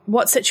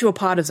What sets you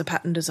apart as a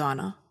pattern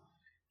designer?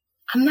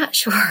 I'm not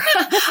sure.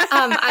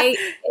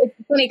 It's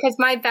funny because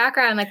my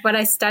background, like what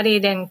I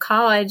studied in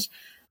college,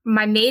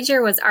 my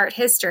major was art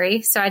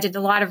history. So I did a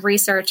lot of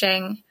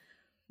researching,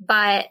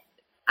 but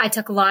I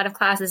took a lot of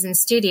classes in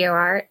studio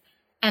art.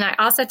 And I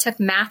also took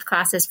math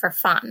classes for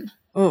fun.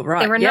 Oh,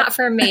 right. They were not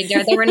for a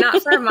major. They were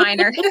not for a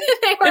minor.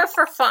 They were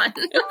for fun.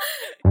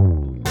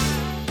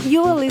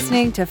 You're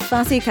listening to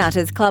Fussy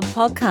Cutters Club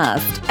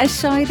podcast, a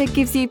show that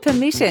gives you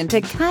permission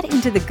to cut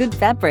into the good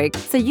fabric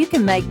so you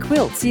can make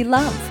quilts you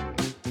love.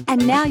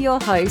 And now your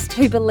host,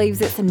 who believes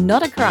it's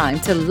not a crime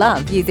to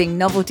love using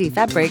novelty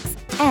fabrics,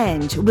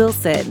 Ange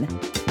Wilson.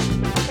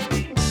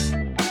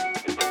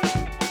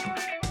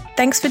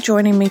 Thanks for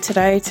joining me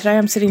today. Today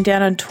I'm sitting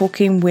down and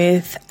talking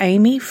with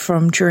Amy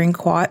from During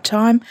Quiet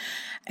Time.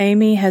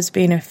 Amy has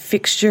been a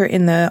fixture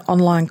in the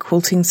online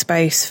quilting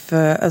space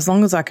for as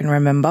long as I can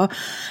remember,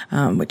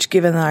 which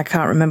given that I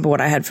can't remember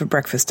what I had for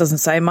breakfast doesn't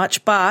say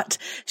much, but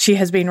she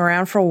has been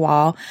around for a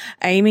while.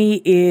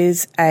 Amy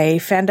is a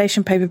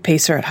foundation paper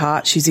piecer at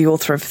heart. She's the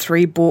author of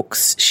 3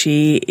 books.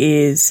 She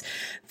is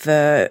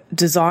the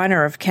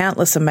designer of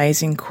countless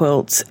amazing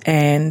quilts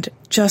and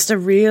just a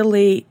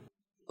really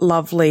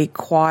lovely,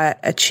 quiet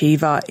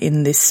achiever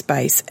in this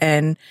space.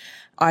 And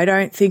I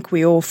don't think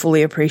we all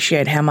fully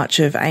appreciate how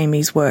much of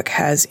Amy's work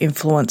has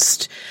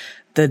influenced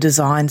the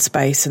design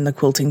space and the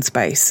quilting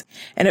space.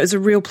 And it was a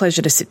real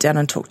pleasure to sit down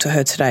and talk to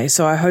her today.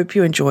 So I hope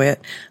you enjoy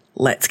it.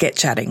 Let's get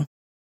chatting.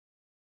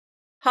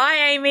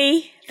 Hi,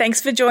 Amy.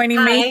 Thanks for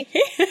joining me.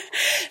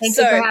 Thank you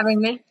for having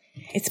me.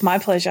 It's my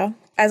pleasure.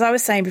 As I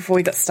was saying before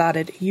we got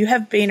started, you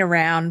have been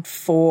around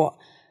for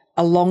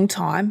a long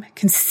time,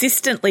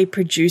 consistently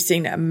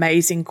producing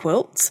amazing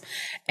quilts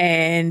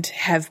and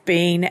have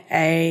been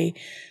a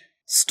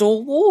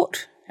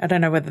stalwart, I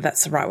don't know whether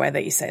that's the right way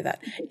that you say that,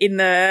 in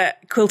the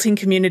quilting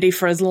community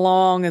for as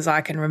long as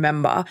I can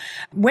remember.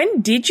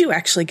 When did you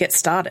actually get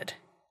started?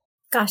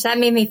 Gosh, that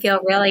made me feel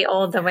really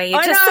old the way you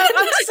just said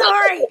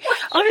that.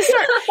 I'm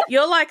sorry.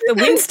 You're like the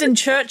Winston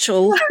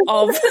Churchill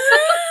of...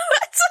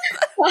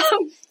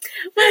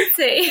 Let's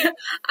see.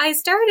 I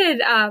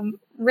started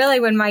really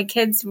when my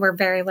kids were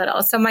very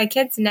little. So my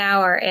kids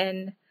now are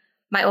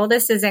my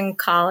oldest is in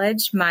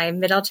college. My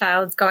middle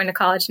child's going to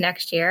college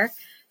next year.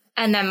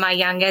 And then my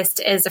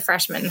youngest is a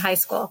freshman in high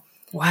school.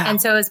 Wow.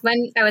 And so it was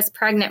when I was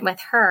pregnant with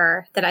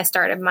her that I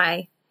started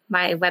my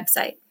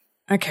website.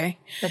 Okay.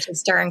 Which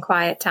is During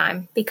Quiet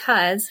Time,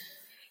 because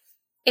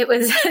it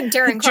was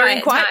during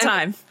quiet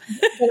time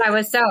that I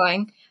was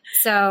sewing.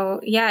 So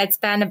yeah, it's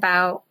been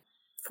about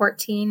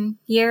 14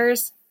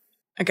 years.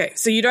 Okay.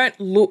 So you don't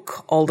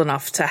look old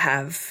enough to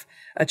have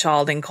a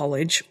child in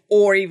college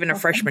or even a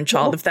freshman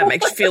child, if that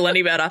makes you feel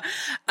any better.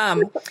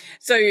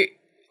 So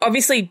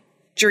obviously,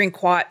 during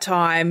quiet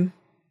time,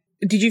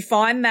 did you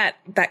find that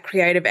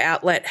creative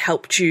outlet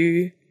helped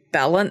you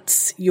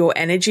balance your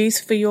energies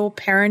for your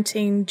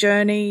parenting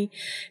journey?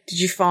 Did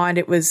you find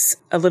it was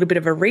a little bit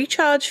of a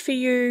recharge for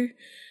you?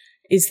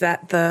 Is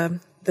that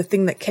the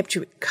thing that kept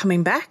you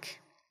coming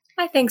back?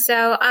 I think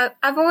so.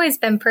 I've always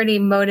been pretty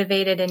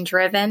motivated and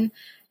driven.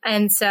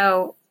 And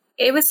so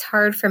it was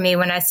hard for me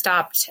when I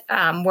stopped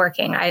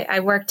working. I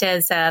worked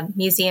as a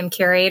museum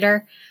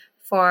curator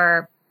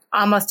for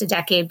almost a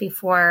decade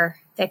before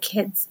the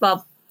kids,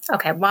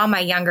 while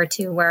my younger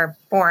 2 were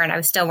born, I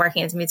was still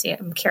working as a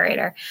museum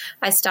curator.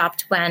 I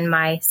stopped when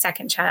my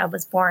second child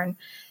was born.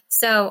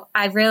 So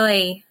I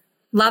really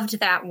loved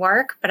that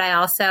work, but I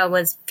also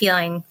was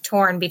feeling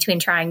torn between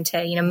trying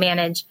to,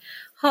 manage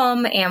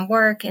home and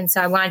work. And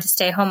so I wanted to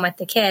stay home with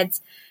the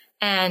kids.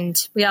 And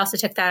we also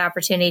took that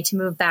opportunity to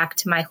move back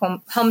to my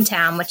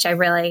hometown, which I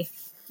really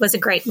was a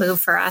great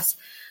move for us.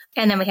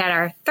 And then we had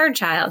our third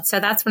child. So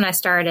that's when I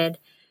started,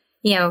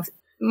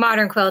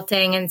 modern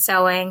quilting and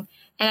sewing.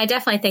 And I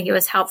definitely think it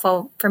was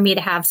helpful for me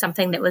to have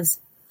something that was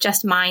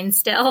just mine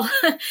still,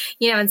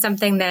 and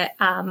something that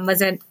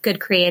was a good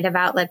creative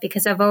outlet,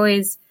 because I've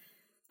always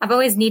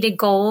needed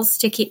goals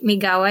to keep me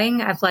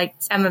going.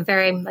 I'm a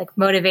very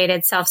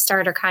motivated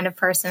self-starter kind of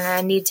person, and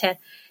I need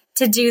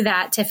to do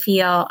that to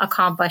feel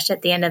accomplished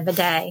at the end of the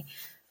day,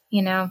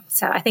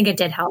 So I think it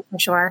did help for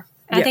sure.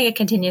 I think it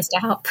continues to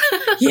help.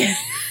 Yeah.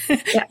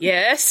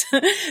 Yes.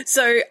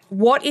 So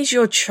what is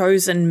your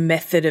chosen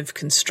method of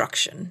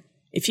construction?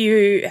 If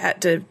you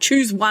had to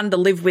choose one to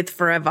live with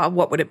forever,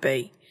 what would it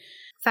be?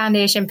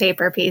 Foundation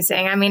paper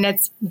piecing. I mean,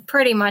 it's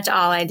pretty much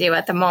all I do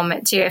at the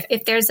moment, too.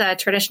 If there's a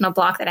traditional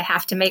block that I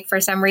have to make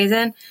for some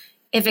reason,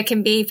 if it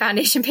can be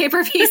foundation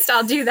paper pieced,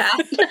 I'll do that.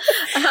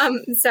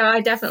 So I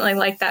definitely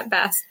like that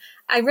best.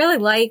 I really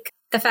like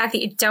the fact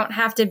that you don't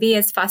have to be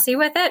as fussy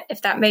with it,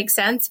 if that makes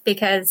sense,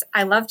 because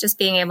I love just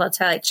being able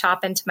to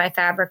chop into my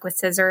fabric with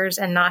scissors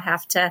and not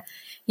have to,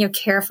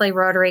 carefully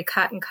rotary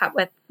cut and cut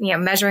with,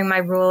 measuring my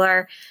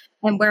ruler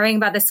and worrying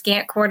about the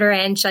scant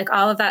 1/4 inch.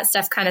 All of that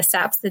stuff kind of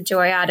saps the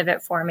joy out of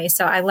it for me.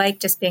 So I like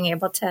just being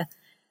able to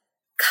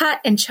cut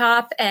and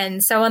chop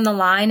and sew on the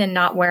line and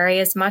not worry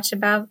as much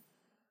about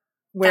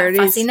that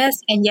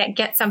fussiness, and yet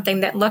get something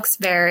that looks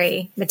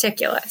very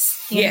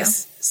meticulous.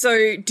 Yes.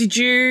 So did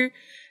you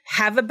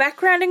have a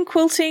background in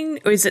quilting,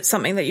 or is it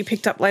something that you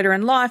picked up later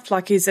in life?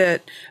 Like, is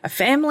it a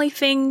family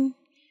thing?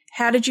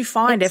 How did you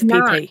find It's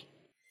FPP?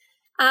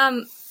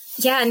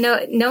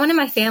 No one in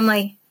my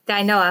family that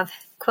I know of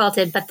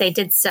quilted, but they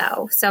did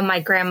sew. So my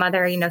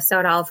grandmother,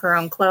 sewed all of her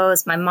own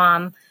clothes. My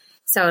mom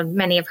sewed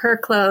many of her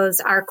clothes,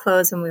 our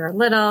clothes when we were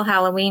little,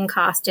 Halloween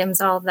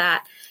costumes, all of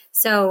that.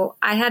 So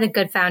I had a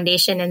good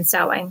foundation in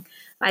sewing.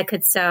 I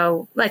could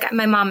sew, like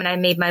my mom and I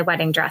made my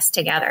wedding dress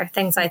together,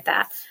 things like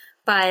that.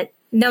 But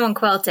no one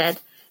quilted.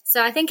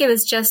 So I think it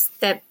was just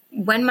that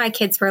when my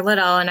kids were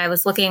little and I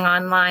was looking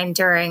online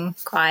during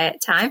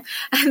quiet time,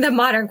 the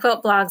modern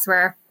quilt blogs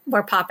were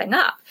popping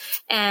up,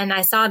 and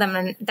I saw them.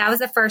 And that was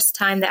the first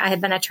time that I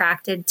had been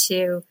attracted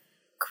to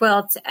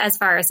quilts as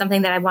far as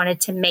something that I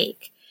wanted to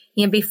make.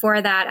 Before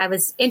that, I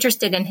was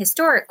interested in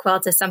historic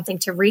quilts as something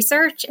to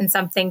research and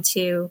something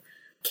to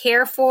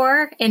care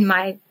for in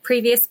my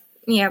previous,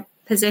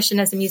 position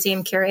as a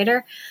museum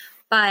curator,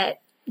 but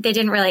they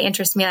didn't really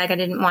interest me. Like, I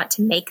didn't want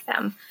to make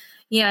them,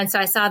 and so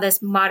I saw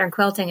this modern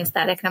quilting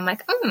aesthetic and I'm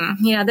like,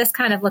 this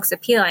kind of looks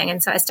appealing.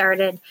 And so I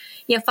started,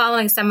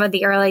 following some of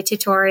the early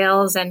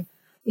tutorials, and,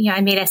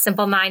 I made a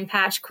simple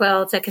 9-patch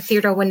quilt, a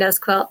cathedral windows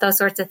quilt, those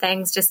sorts of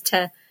things, just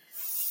to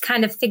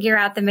kind of figure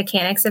out the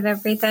mechanics of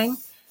everything.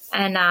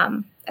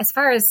 And as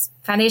far as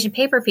foundation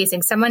paper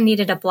piecing, someone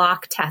needed a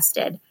block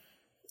tested.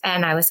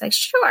 And I was like,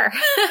 sure.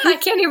 I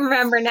can't even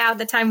remember now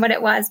the time what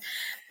it was.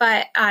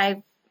 But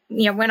I,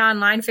 went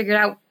online, figured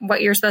out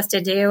what you're supposed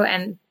to do,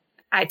 and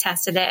I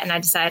tested it, and I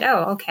decided,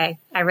 oh, okay,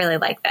 I really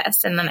like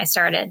this. And then I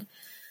started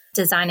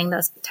designing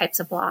those types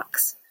of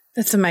blocks.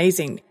 That's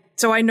amazing.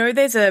 So I know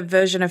there's a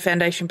version of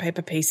foundation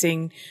paper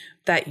piecing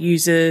that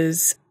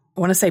uses, I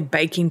want to say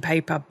baking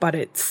paper, but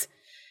it's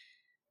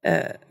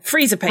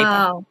freezer paper.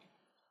 Oh,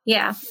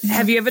 yeah.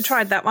 Have you ever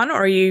tried that one,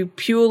 or are you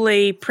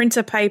purely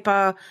printer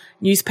paper,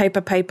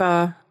 newspaper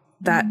paper?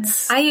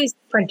 I use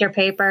printer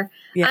paper.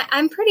 Yeah.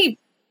 I'm pretty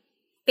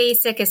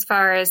basic as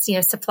far as,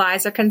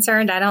 supplies are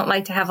concerned. I don't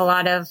like to have a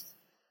lot of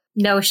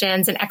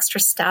notions and extra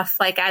stuff.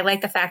 Like, I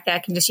like the fact that I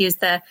can just use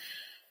the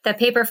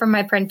paper from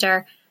my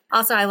printer.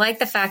 Also, I like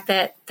the fact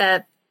that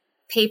the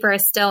paper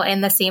is still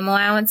in the seam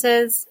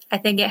allowances. I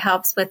think it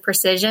helps with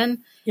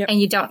precision, and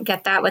you don't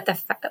get that with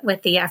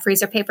the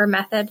freezer paper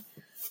method.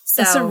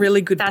 So that's a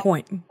really good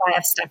point. Why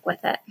I've stuck with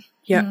it.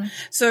 Yeah. Mm-hmm.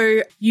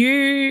 So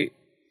you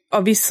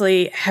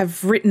obviously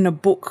have written a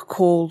book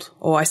called,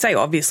 or I say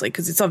obviously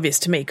because it's obvious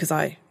to me because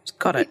I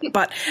got it,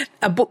 but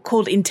a book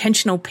called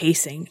Intentional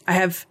Piecing. I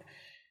have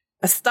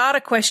a starter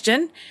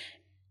question.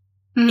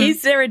 Mm-hmm.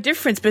 Is there a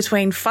difference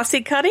between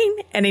fussy cutting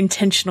and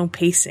intentional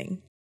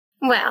piecing?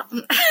 Well,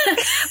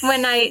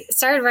 when I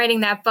started writing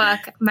that book,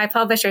 my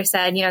publisher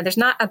said, there's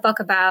not a book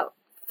about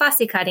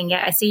fussy cutting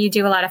yet. I see you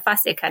do a lot of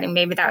fussy cutting.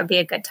 Maybe that would be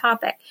a good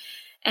topic.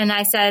 And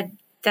I said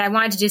that I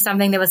wanted to do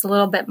something that was a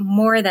little bit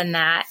more than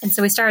that. And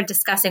so we started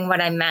discussing what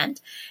I meant.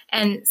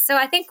 And so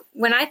I think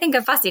when I think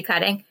of fussy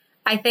cutting,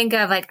 I think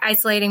of like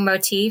isolating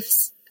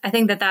motifs. I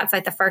think that that's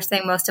like the first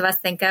thing most of us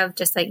think of,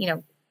 just like,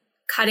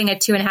 cutting a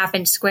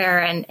 2.5-inch square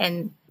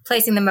and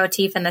placing the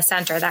motif in the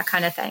center, that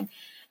kind of thing.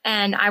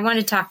 And I want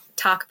to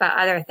talk about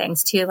other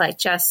things too, like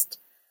just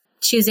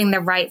choosing the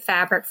right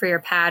fabric for your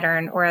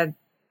pattern, or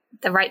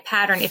the right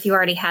pattern if you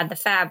already had the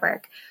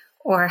fabric,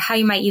 or how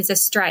you might use a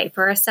stripe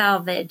or a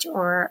selvage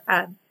or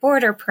a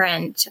border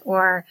print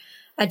or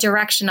a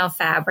directional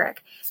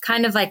fabric,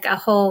 kind of like a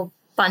whole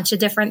bunch of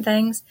different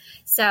things.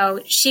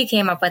 So she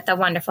came up with the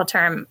wonderful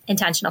term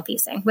intentional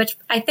piecing, which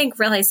I think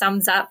really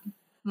sums up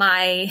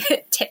my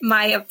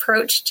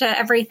approach to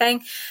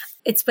everything.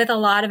 It's with a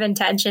lot of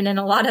intention and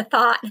a lot of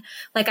thought.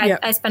 Like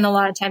I spend a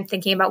lot of time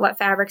thinking about what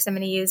fabrics I'm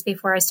going to use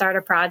before I start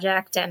a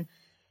project, and,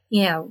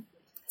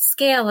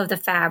 scale of the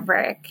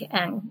fabric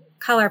and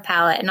color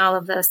palette and all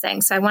of those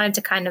things. So I wanted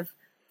to kind of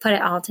put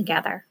it all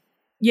together.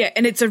 Yeah.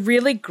 And it's a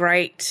really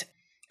great,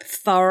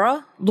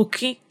 thorough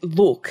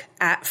look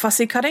at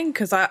fussy cutting,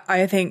 because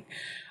I think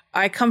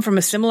I come from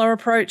a similar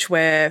approach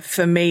where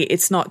for me,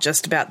 it's not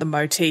just about the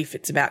motif.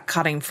 It's about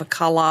cutting for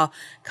color,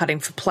 cutting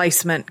for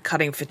placement,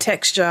 cutting for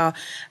texture.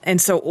 And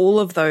so all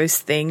of those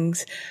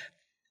things,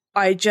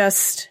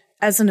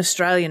 as an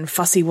Australian,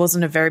 fussy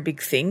wasn't a very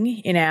big thing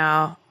in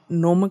our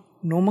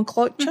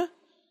nomenclature.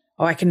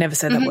 Oh, I can never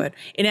say that word,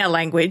 in our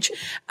language.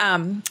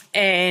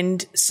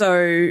 And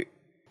so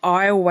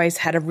I always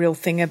had a real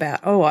thing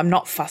about, I'm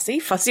not fussy.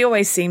 Fussy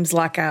always seems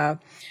like a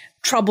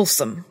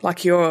troublesome,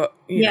 like you're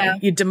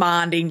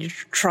demanding, you're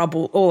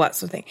trouble, all that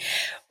sort of thing.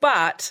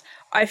 But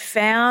I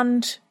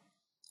found,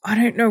 I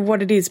don't know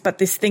what it is, but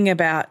this thing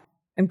about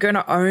I'm going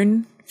to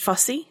own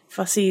fussy.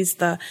 Fussy is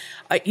I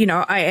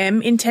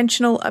am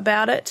intentional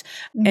about it.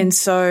 And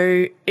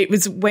so it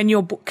was when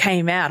your book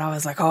came out, I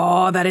was like,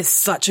 oh, that is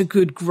such a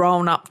good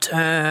grown up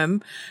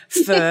term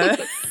for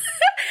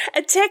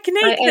a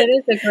technique.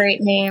 It is a great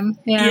name.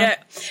 Yeah.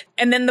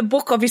 And then the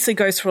book obviously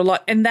goes through a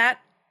lot. And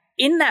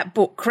in that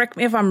book, correct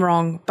me if I'm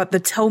wrong, but the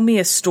tell me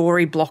a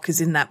story block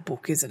is in that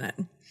book, isn't it?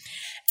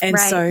 And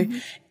so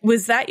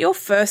was that your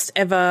first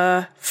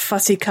ever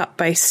fussy cut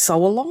based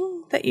sew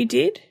along that you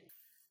did?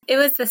 It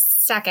was the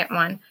second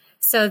one.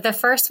 So the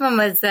first one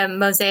was the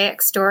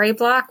mosaic story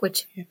block,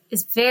 which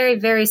is very,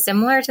 very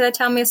similar to the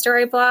Tell Me a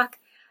Story block,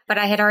 but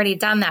I had already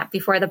done that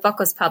before the book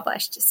was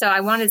published. So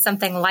I wanted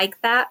something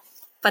like that,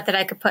 but that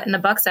I could put in the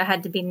book, so it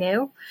had to be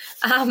new.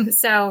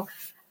 So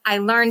I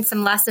learned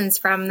some lessons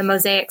from the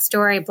mosaic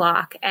story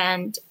block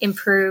and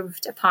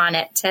improved upon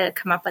it to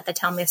come up with the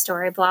Tell Me a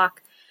Story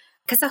block.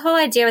 Because the whole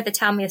idea with the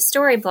Tell Me a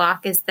Story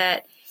block is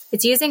that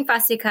it's using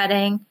fussy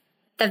cutting.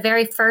 The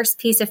very first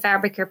piece of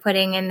fabric you're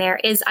putting in there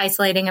is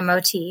isolating a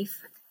motif.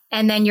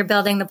 And then you're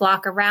building the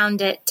block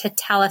around it to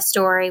tell a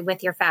story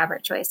with your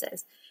fabric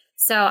choices.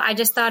 So I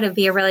just thought it'd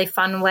be a really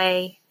fun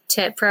way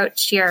to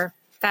approach your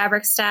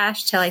fabric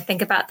stash, to like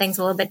think about things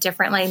a little bit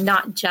differently,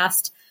 not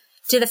just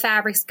do the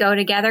fabrics go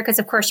together? Because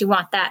of course you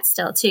want that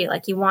still too.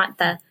 Like you want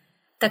the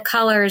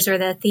colors or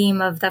the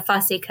theme of the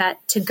fussy cut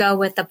to go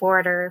with the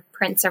border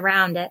prints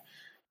around it.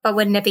 But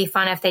wouldn't it be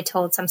fun if they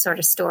told some sort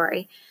of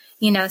story?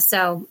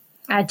 So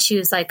I'd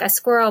choose like a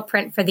squirrel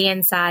print for the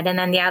inside and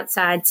then the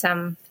outside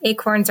some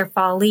acorns or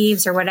fall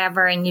leaves or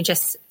whatever. And you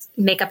just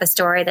make up a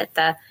story that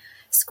the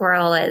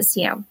squirrel is,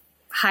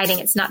 hiding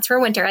its nuts for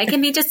winter. It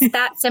can be just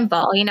that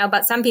simple,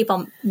 but some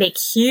people make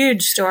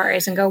huge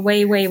stories and go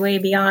way, way, way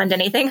beyond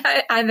anything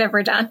I've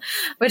ever done,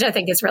 which I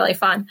think is really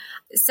fun.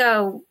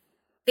 So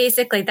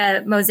basically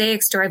the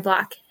mosaic story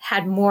block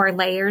had more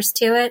layers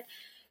to it.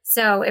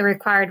 So it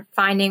required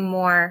finding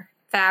more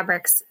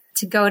fabrics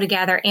to go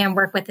together and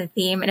work with the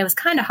theme. And it was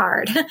kind of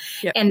hard.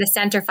 Yep. And the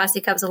center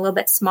fussy cut was a little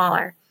bit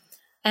smaller.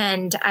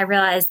 And I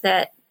realized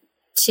that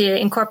to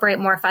incorporate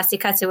more fussy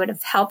cuts, it would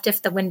have helped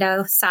if the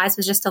window size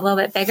was just a little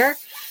bit bigger.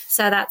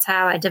 So that's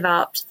how I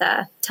developed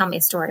the Tell Me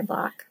a Story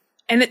block.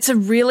 And it's a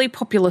really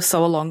popular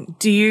sew along.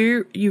 Do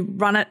you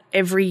run it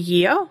every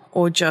year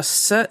or just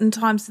certain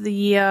times of the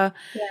year?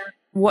 Yeah.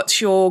 What's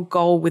your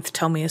goal with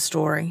Tell Me a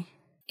Story?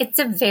 It's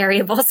a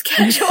variable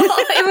schedule.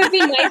 It would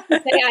be nice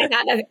to say I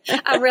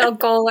had a real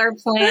goal or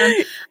plan.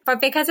 But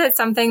because it's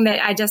something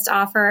that I just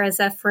offer as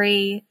a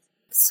free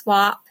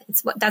swap,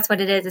 that's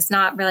what it is. It's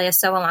not really a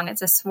sew along.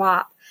 It's a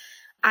swap.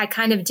 I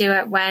kind of do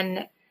it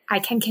when I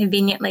can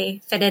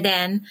conveniently fit it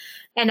in.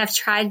 And I've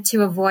tried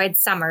to avoid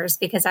summers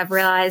because I've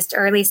realized,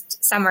 or at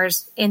least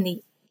summers in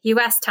the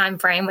US time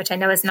frame, which I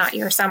know is not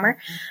your summer,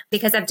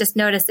 because I've just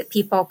noticed that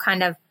people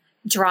kind of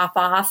drop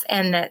off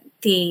and that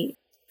the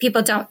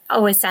people don't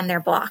always send their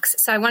blocks.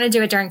 So I want to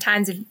do it during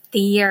times of the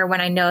year when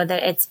I know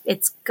that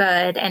it's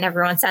good and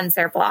everyone sends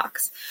their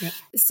blocks. Yeah.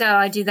 So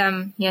I do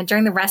them,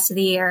 during the rest of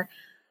the year,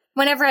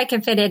 whenever I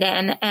can fit it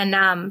in.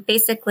 And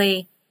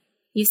basically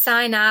you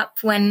sign up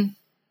when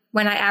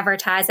I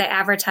advertise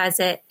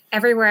it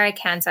everywhere I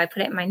can. So I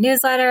put it in my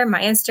newsletter,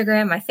 my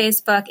Instagram, my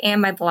Facebook,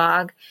 and my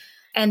blog.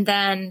 And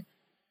then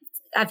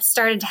I've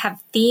started to have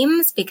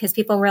themes because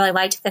people really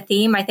liked the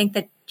theme. I think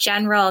the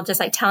general, just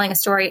like telling a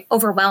story,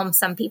 overwhelms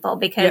some people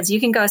because you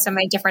can go so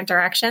many different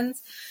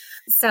directions.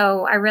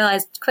 So I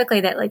realized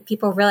quickly that like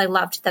people really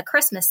loved the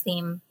Christmas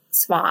theme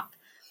swap.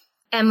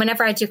 And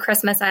whenever I do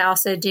Christmas, I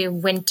also do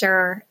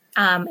winter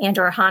and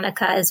or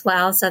Hanukkah as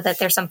well, so that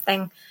there's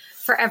something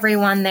for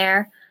everyone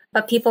there.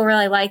 But people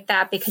really like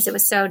that because it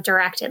was so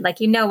directed. Like,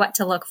 what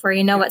to look for,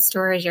 what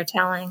stories you're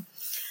telling.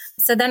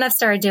 So then I've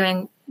started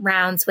doing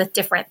rounds with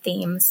different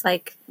themes.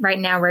 Like right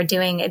now we're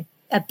doing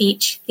a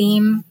beach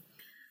theme.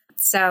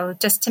 So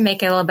just to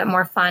make it a little bit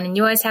more fun. And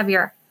you always have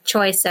your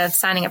choice of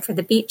signing up for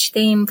the beach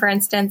theme, for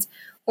instance,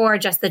 or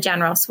just the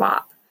general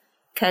swap.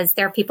 Because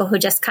there are people who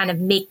just kind of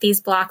make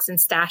these blocks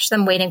and stash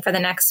them waiting for the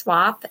next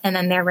swap, and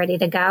then they're ready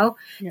to go.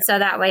 Yeah. So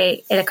that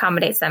way it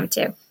accommodates them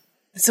too.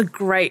 It's a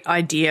great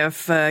idea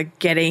for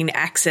getting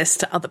access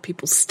to other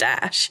people's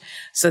stash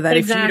so that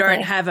if you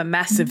don't have a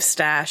massive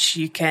stash,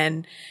 you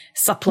can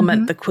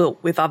supplement the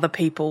quilt with other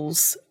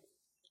people's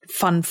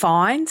fun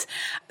finds.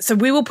 So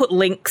we will put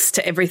links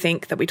to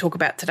everything that we talk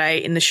about today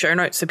in the show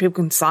notes so people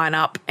can sign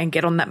up and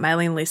get on that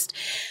mailing list.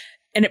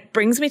 And it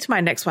brings me to my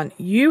next one.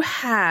 You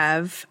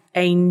have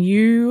a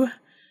new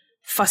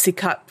fussy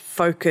cut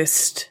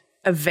focused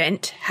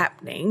event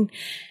happening.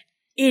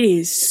 It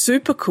is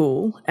super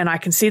cool, and I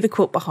can see the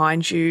quilt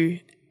behind you.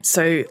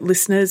 So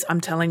listeners, I'm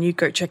telling you,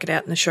 go check it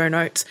out in the show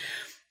notes.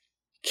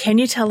 Can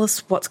you tell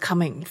us what's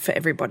coming for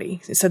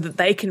everybody so that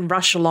they can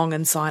rush along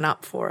and sign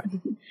up for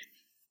it?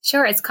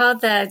 Sure. It's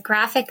called the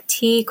Graphic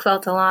Tee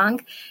Quilt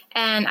Along,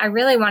 and I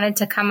really wanted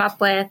to come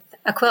up with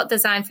a quilt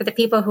design for the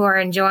people who are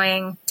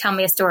enjoying Tell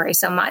Me a Story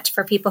so much,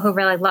 for people who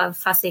really love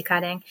fussy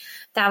cutting.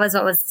 That was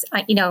what was,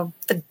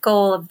 the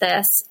goal of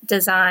this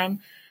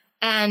design.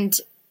 And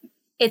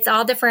it's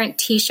all different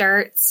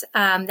T-shirts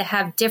that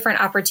have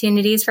different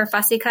opportunities for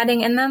fussy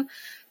cutting in them,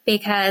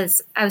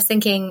 because I was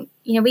thinking,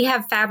 we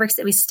have fabrics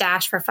that we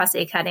stash for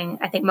fussy cutting.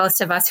 I think most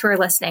of us who are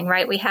listening,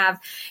 right? We have,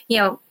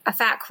 a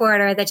fat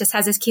quarter that just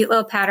has this cute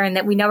little pattern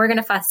that we know we're going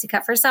to fussy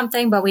cut for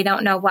something, but we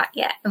don't know what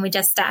yet, and we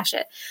just stash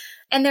it.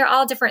 And they're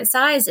all different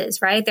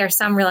sizes, right? There's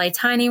some really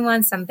tiny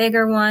ones, some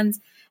bigger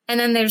ones. And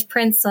then there's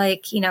prints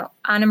like,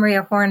 Anna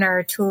Maria Horner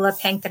or Tula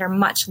Pink that are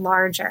much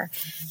larger.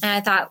 And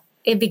I thought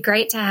it'd be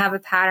great to have a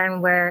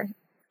pattern where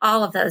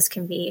all of those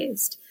can be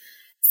used.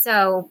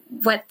 So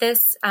what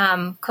this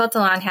Quilt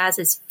Along has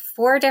is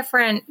 4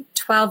 different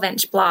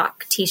 12-inch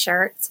block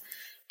t-shirts,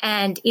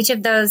 and each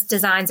of those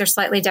designs are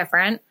slightly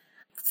different.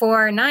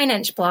 4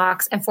 9-inch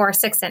blocks and 4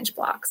 6-inch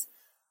blocks.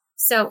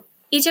 So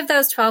each of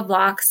those 12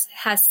 blocks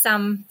has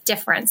some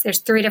difference. There's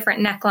 3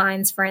 different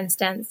necklines, for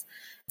instance.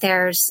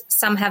 There's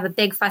some have a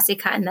big fussy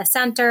cut in the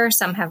center.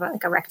 Some have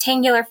like a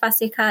rectangular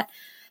fussy cut.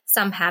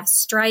 Some have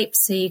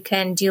stripes, so you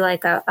can do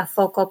like a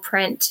focal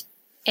print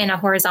in a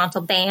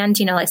horizontal band,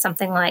 like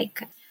something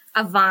like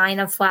a vine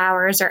of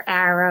flowers or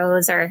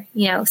arrows or,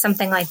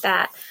 something like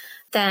that.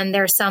 Then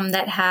there's some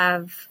that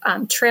have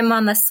trim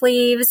on the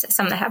sleeves,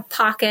 some that have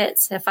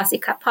pockets, a fussy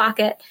cut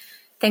pocket,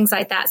 things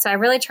like that. So I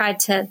really tried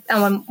to,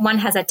 one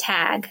has a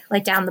tag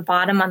like down the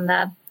bottom on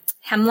the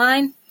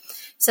hemline.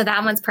 So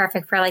that one's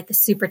perfect for like the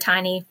super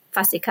tiny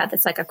fussy cut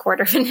that's like 1/4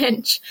 of an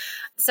inch.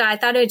 So I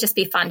thought it would just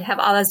be fun to have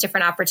all those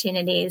different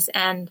opportunities.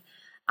 And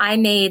I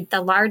made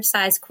the large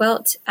size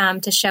quilt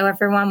to show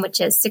everyone, which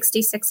is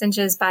 66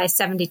 inches by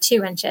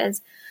 72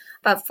 inches.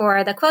 But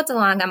for the Quilt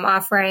Along, I'm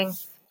offering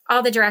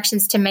all the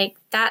directions to make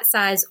that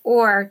size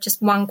or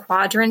just one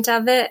quadrant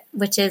of it,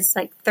 which is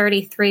like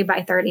 33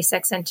 by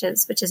 36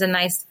 inches, which is a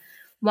nice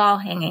wall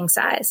hanging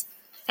size.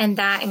 And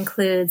that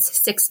includes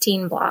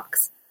 16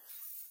 blocks.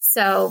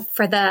 So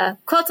for the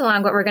Quilt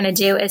Along, what we're going to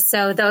do is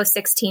sew those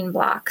 16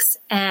 blocks.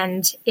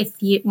 And if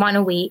you want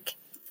a week,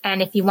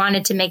 and if you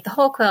wanted to make the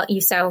whole quilt, you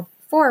sew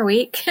for a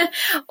week,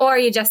 or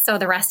you just sew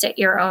the rest at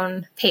your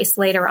own pace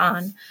later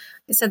on.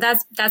 So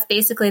that's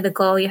basically the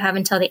goal. You have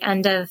until the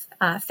end of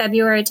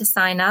February to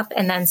sign up.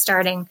 And then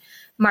starting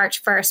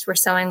March 1st, we're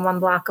sewing 1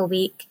 block a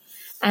week.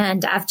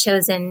 And I've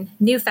chosen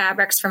new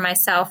fabrics for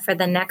myself for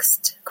the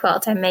next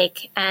quilt I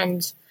make.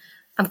 And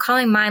I'm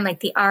calling mine like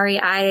the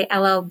REI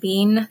LL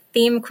Bean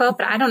theme quilt,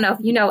 but I don't know if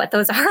you know what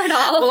those are at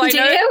all. Well, do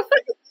you?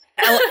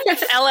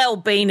 LL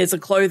Bean is a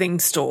clothing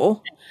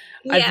store.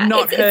 Yeah, I've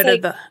not heard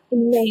of the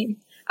name.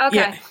 Okay.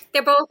 Yeah.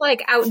 They're both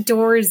like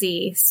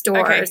outdoorsy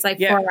stores, for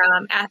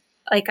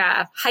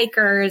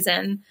hikers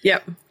and,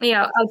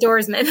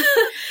 outdoorsmen.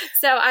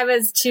 So I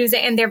was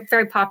choosing, and they're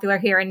very popular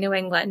here in New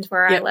England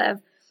where I live,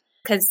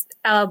 because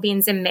LL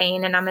Bean's in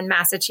Maine and I'm in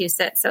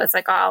Massachusetts. So it's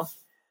like all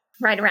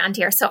right around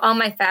here. So all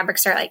my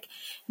fabrics are like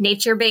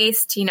nature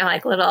based,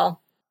 like little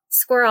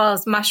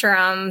squirrels,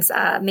 mushrooms,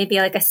 maybe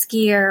like a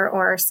skier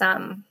or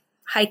some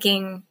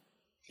hiking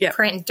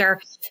print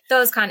or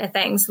those kind of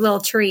things, little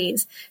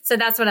trees. So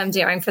that's what I'm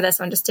doing for this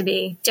one, just to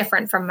be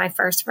different from my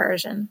first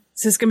version.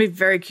 So it's going to be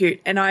very cute.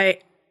 And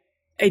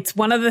it's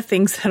one of the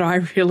things that I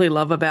really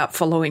love about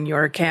following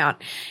your account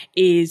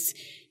is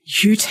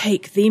you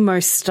take the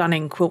most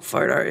stunning quilt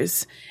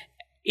photos.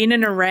 In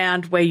and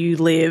around where you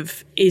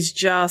live is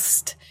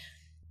just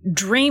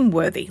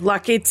dream-worthy.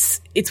 Like it's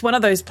one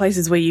of those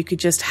places where you could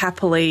just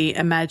happily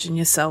imagine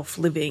yourself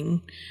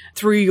living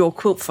through your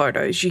quilt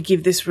photos. You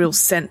give this real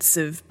sense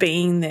of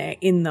being there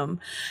in them.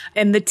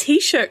 And the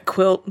t-shirt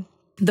quilt,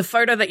 the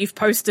photo that you've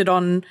posted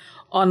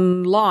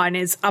online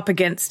is up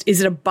against,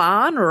 is it a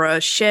barn or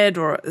a shed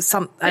or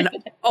something?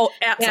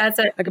 Outside, it's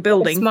like a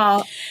building.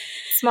 Small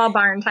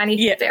barn,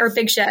 tiny or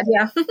big shed,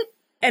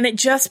 And it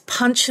just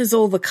punches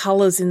all the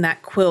colors in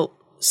that quilt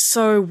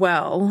so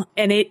well.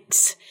 And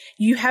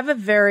you have a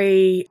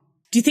very,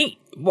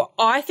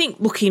 I think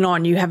looking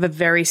on, you have a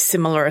very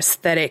similar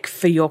aesthetic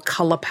for your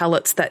color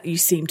palettes that you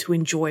seem to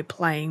enjoy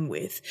playing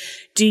with.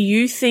 Do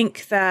you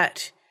think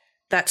that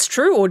that's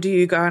true, or do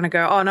you go,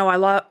 oh no,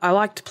 I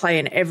like to play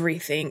in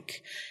everything.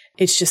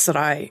 It's just that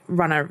I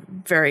run a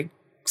very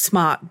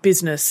smart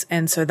business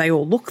and so they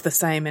all look the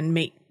same and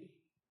meet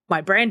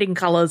my branding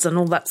colors and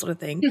all that sort of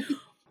thing.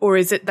 Or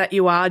is it that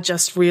you are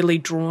just really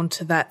drawn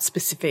to that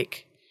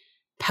specific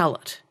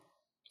palette?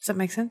 Does that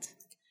make sense?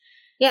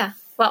 Yeah.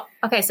 Well,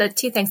 okay. So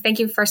 2 things. Thank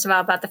you, first of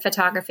all, about the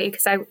photography,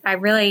 because I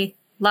really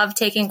love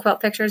taking quilt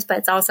pictures, but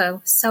it's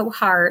also so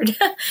hard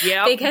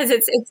because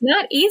it's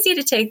not easy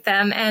to take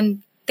them,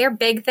 and they're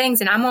big things,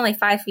 and I'm only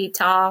 5 feet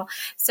tall.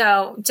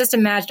 So just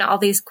imagine all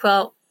these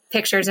quilt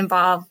pictures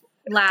involve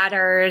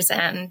ladders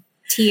and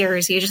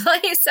tiers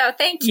usually. So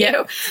thank you.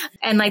 Yeah.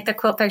 And like the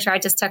quilt picture I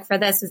just took for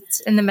this,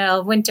 it's in the middle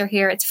of winter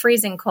here. It's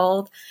freezing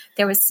cold.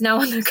 There was snow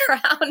on the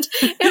ground.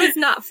 It was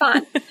not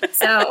fun.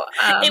 So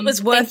it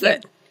was worth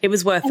it. It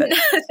was worth it.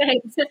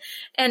 Thanks.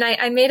 And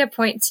I made a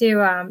point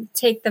to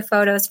take the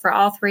photos for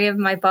all 3 of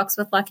my books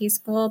with Lucky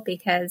Spool,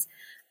 because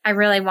I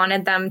really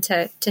wanted them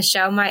to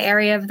show my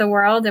area of the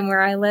world and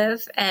where I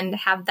live and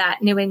have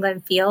that New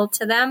England feel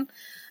to them,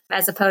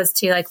 as opposed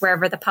to like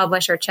wherever the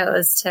publisher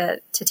chose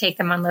to take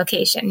them on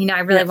location.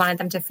 I really wanted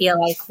them to feel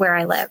like where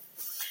I live.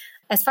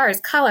 As far as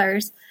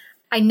colors,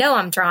 I know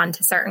I'm drawn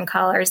to certain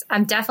colors.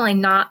 I'm definitely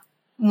not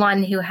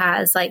one who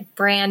has like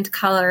brand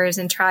colors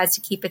and tries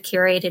to keep a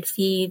curated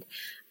feed.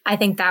 I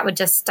think that would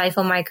just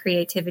stifle my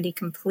creativity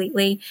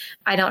completely.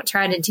 I don't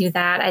try to do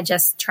that. I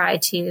just try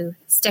to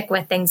stick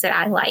with things that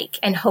I like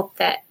and hope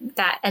that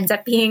ends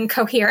up being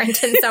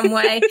coherent in some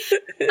way.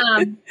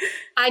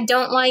 I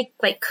don't like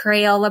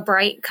Crayola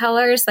bright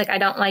colors. Like I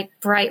don't like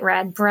bright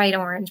red, bright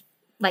orange,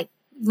 like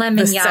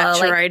lemon yellow,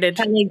 saturated.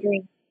 like Kelly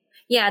green.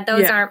 Yeah,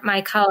 those aren't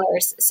my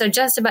colors. So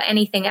just about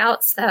anything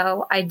else,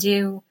 though, I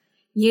do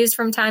use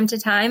from time to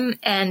time.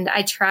 And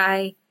I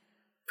try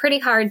pretty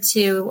hard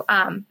to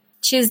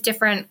choose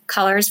different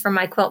colors from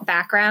my quilt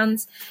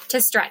backgrounds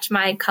to stretch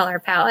my color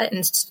palette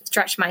and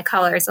stretch my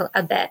colors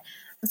a bit.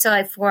 So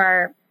like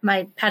for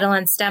my petal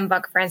and stem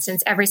book, for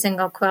instance, every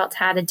single quilt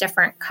had a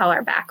different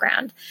color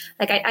background.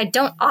 Like I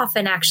don't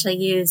often actually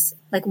use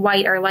like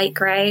white or light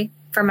gray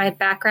for my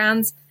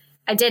backgrounds.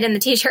 I did in the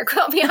t-shirt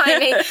quilt behind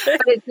me,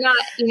 but it's not,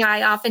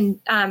 I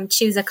often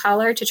choose a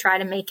color to try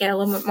to make it a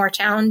little bit more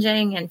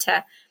challenging and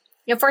to,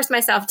 force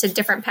myself to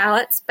different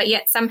palettes, but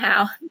yet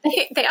somehow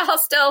they all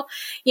still,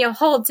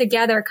 hold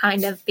together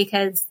kind of,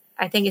 because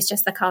I think it's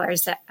just the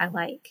colors that I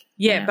like.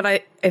 Yeah, but I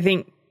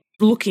think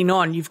looking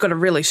on, you've got a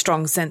really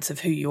strong sense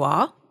of who you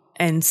are.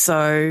 And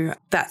so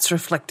that's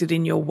reflected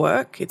in your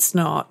work. It's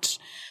not,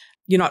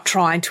 you're not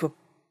trying to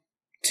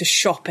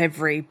shop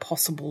every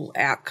possible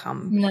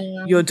outcome.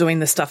 No. You're doing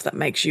the stuff that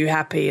makes you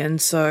happy. And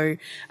so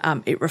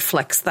it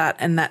reflects that.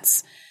 And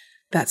that's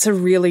a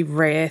really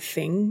rare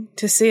thing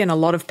to see. And a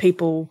lot of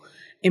people,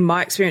 in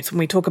my experience, when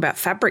we talk about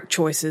fabric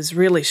choices,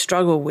 really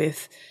struggle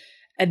with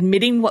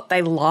admitting what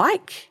they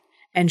like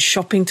and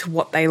shopping to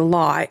what they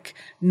like,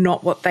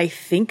 not what they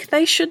think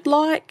they should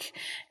like.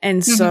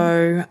 And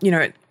so,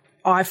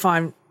 I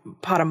find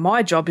part of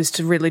my job is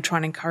to really try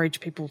and encourage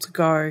people to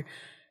go,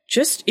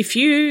 just if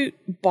you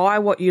buy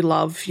what you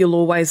love, you'll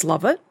always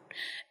love it.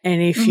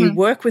 And if you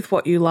work with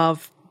what you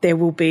love, there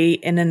will be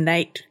an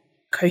innate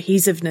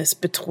cohesiveness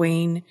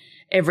between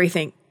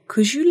everything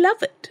because you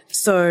love it.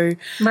 So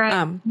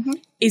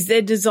is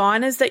there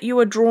designers that you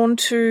are drawn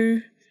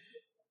to,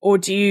 or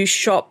do you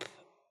shop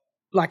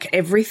like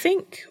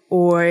everything,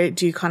 or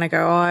do you kind of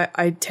go,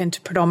 I tend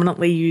to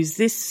predominantly use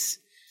this,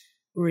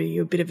 or are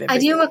you a bit of everything?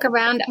 I do look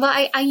around. Well,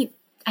 I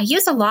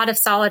use a lot of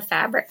solid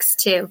fabrics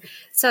too.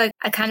 So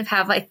I kind of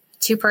have like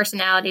two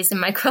personalities in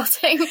my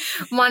quilting.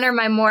 One are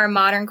my more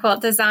modern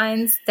quilt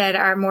designs that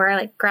are more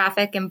like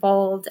graphic and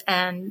bold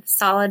and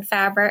solid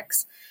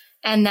fabrics.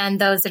 And then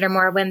those that are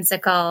more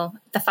whimsical,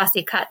 the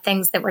fussy cut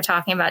things that we're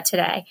talking about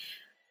today.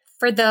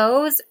 For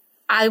those,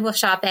 I will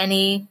shop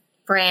any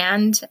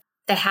brand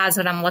that has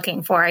what I'm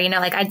looking for.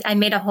 Like I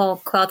made a whole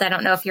quilt. I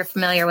don't know if you're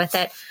familiar with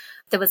it.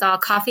 That was all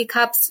coffee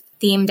cups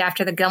themed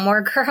after the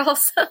Gilmore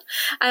Girls.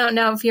 I don't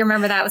know if you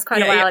remember that. It was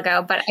quite a while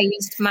ago, but I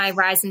used my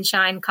Rise and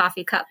Shine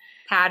coffee cup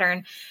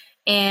pattern.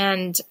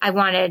 And I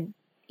wanted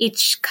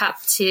each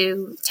cup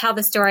to tell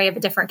the story of a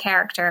different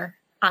character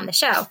on the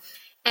show.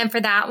 And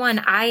for that one,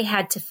 I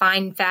had to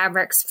find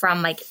fabrics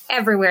from like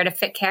everywhere to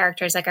fit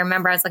characters. Like I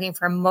remember I was looking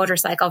for a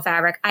motorcycle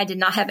fabric. I did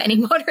not have any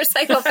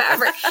motorcycle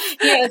fabric.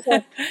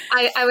 So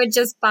I would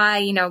just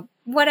buy,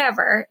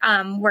 whatever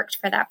worked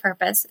for that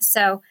purpose.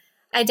 So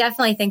I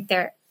definitely think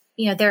there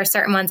are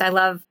certain ones I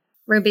love.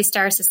 Ruby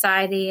Star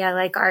Society. I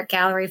like art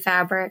gallery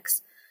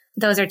fabrics.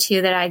 Those are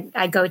two that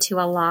I go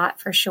to a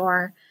lot for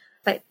sure.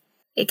 But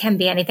it can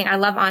be anything. I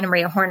love Anna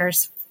Maria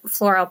Horner's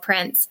floral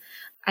prints.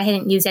 I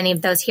didn't use any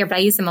of those here, but I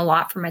use them a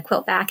lot for my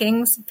quilt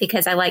backings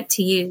because I like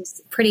to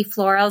use pretty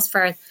florals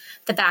for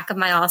the back of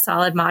my all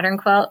solid modern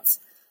quilts.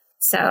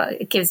 So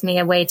it gives me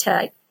a way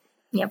to,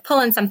 pull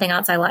in something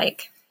else I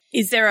like.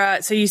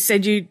 So you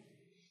said you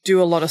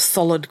do a lot of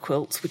solid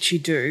quilts, which you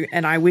do.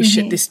 And I wish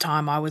at this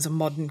time I was a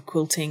modern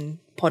quilting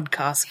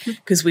podcast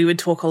because we would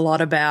talk a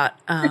lot about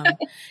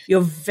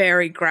your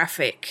very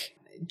graphic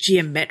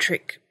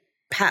geometric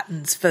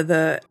patterns for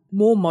the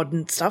more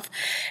modern stuff.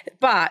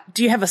 But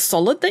do you have a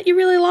solid that you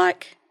really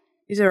like?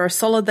 Is there a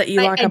solid that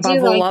you like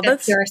above all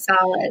others? Pure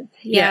solid.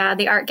 Yeah,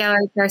 the art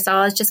gallery pure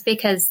solids, just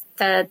because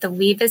the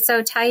weave is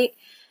so tight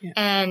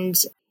and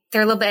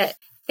they're a little bit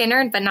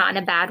thinner, but not in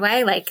a bad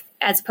way. Like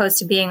as opposed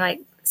to being like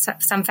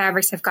some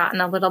fabrics have gotten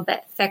a little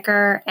bit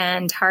thicker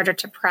and harder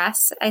to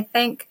press, I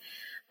think,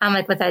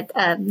 like with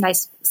a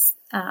nice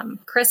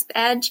crisp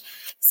edge.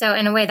 So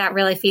in a way that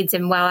really feeds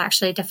in well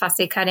actually to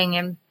fussy cutting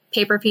and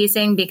paper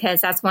piecing,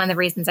 because that's one of the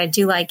reasons I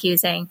do like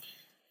using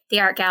the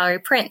art gallery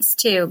prints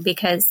too,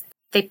 because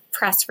they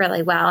press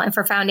really well. And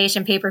for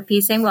foundation paper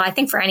piecing, well, I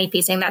think for any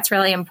piecing, that's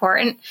really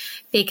important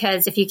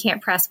because if you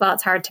can't press well,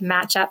 it's hard to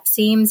match up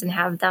seams and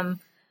have them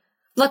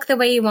look the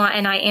way you want.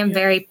 And I am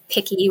very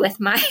picky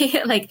with my,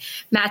 like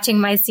matching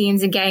my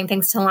seams and getting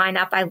things to line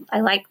up.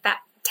 I like that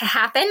to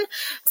happen.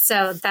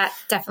 So that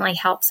definitely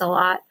helps a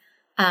lot.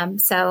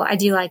 So I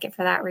do like it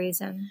for that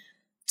reason.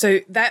 So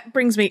that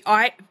brings me,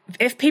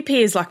 FPP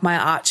is like my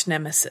arch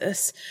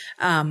nemesis.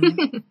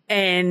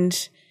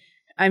 And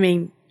I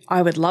mean,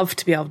 I would love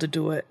to be able to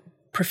do it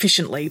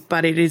proficiently,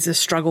 but it is a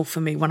struggle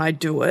for me when I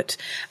do it.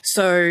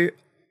 So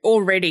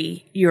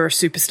already you're a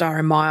superstar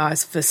in my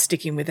eyes for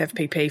sticking with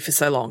FPP for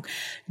so long.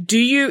 Do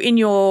you, in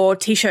your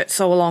T-shirt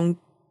Sew Along,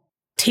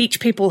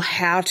 teach people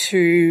how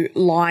to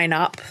line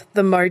up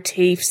the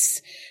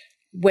motifs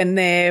when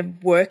they're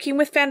working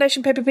with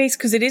foundation paper piece?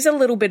 Because it is a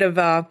little bit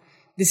of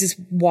this is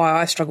why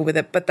I struggle with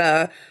it, but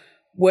the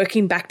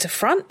working back to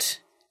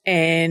front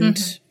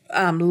and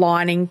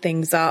lining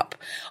things up.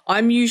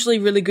 I'm usually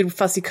really good with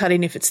fussy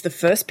cutting if it's the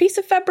first piece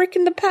of fabric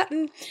in the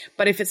pattern,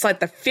 but if it's like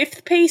the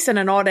fifth piece and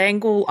an odd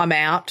angle, I'm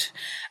out.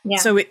 Yeah.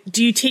 So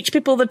do you teach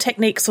people the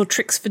techniques or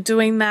tricks for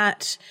doing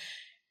that?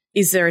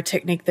 Is there a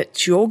technique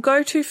that's your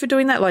go-to for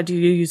doing that? Like, do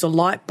you use a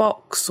light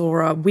box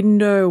or a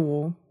window,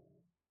 or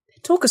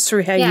talk us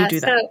through how you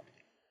do that?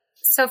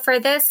 So for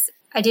this,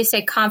 I do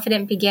say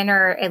confident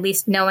beginner, or at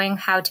least knowing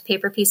how to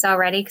paper piece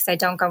already, because I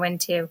don't go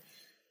into,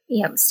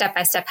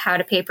 step-by-step how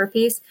to paper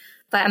piece,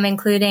 but I'm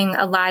including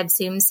a live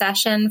Zoom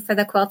session for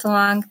the Quilt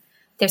Along.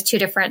 There's 2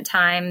 different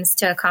times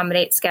to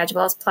accommodate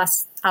schedules,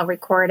 plus I'll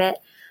record it.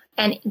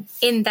 And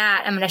in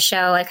that, I'm going to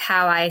show like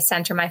how I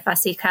center my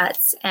fussy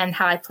cuts and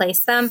how I place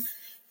them,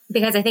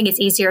 because I think it's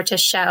easier to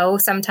show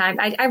sometimes.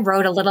 I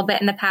wrote a little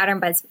bit in the pattern,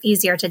 but it's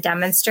easier to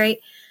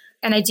demonstrate.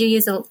 And I do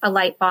use a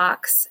light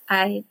box.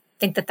 I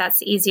think that that's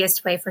the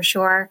easiest way for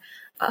sure.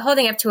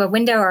 Holding up to a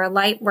window or a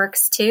light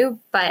works too,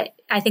 but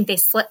I think they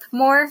slip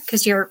more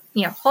because you're,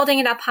 holding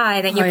it up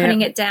high, then you're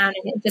putting it down,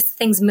 and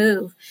things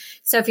move.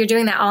 So if you're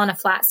doing that all on a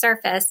flat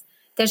surface,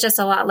 there's just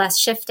a lot less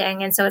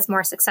shifting, and so it's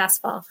more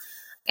successful.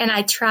 And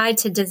I try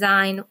to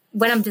design,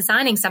 when I'm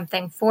designing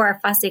something for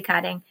fussy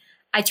cutting,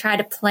 I try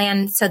to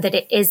plan so that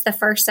it is the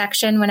first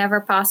section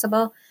whenever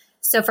possible.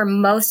 So for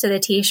most of the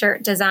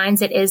t-shirt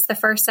designs, it is the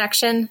first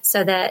section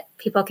so that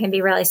people can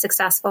be really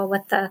successful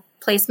with the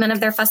placement of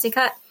their fussy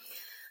cut.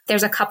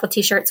 There's a couple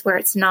t-shirts where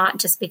it's not,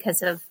 just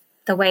because of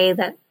the way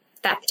that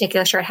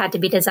particular shirt had to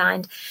be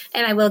designed.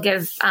 And I will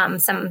give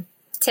some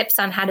tips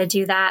on how to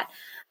do that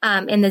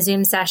in the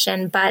Zoom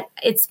session, but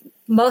it's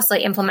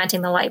mostly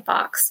implementing the light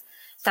box.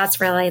 That's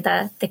really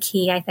the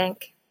key, I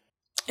think.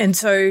 And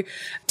so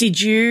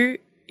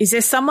is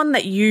there someone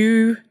that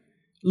you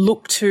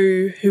look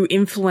to who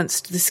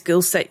influenced the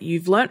skill set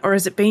you've learnt, or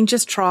has it been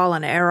just trial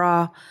and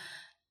error,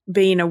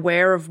 being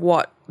aware of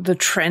what the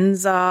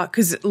trends are?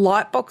 Because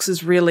light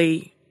boxes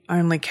really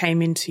only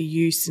came into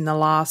use in the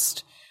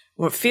last,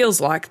 well, it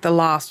feels like the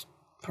last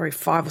probably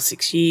 5 or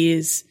 6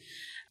 years.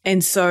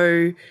 And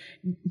so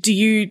do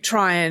you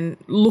try and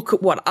look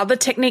at what other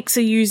techniques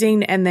are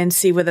using and then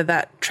see whether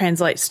that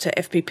translates to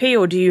FPP,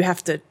 or do you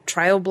have to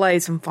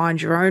trailblaze and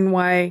find your own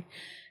way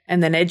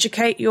and then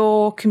educate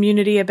your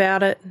community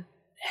about it?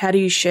 How do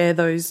you share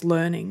those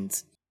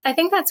learnings? I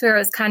think that's where it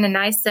was kind of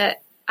nice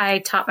that I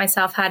taught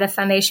myself how to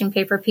foundation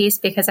paper piece,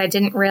 because I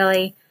didn't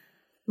really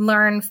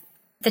learn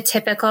the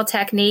typical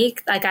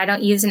technique. Like, I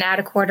don't use an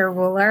out-of-quarter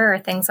ruler or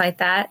things like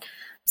that.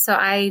 So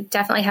I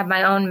definitely have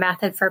my own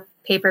method for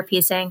paper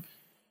piecing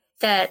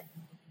that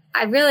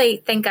I really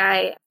think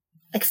I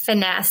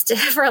finessed,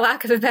 for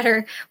lack of a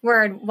better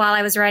word, while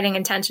I was writing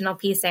intentional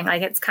piecing.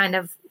 Like, it's kind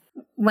of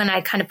when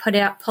I kind of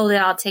pulled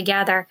it all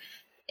together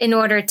in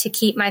order to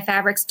keep my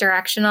fabrics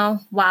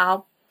directional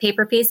while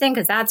paper piecing,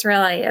 because that's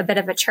really a bit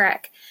of a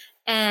trick.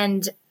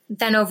 And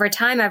then over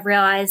time, I've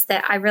realized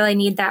that I really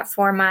need that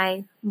for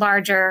my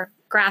larger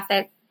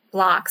graphic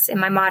blocks in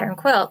my modern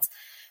quilts,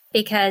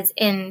 because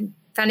in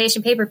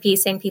foundation paper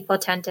piecing, people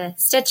tend to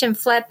stitch and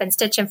flip and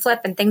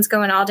things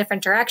go in all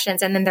different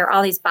directions. And then there are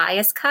all these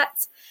bias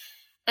cuts.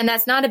 And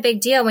that's not a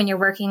big deal when you're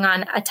working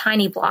on a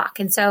tiny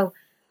block. And so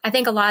I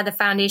think a lot of the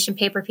foundation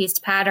paper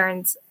pieced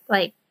patterns,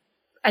 like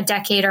a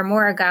decade or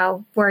more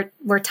ago,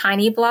 were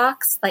tiny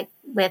blocks, like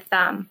with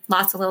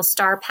lots of little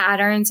star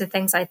patterns and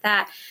things like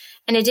that.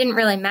 And it didn't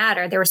really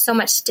matter. There was so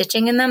much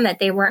stitching in them that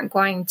they weren't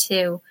going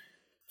to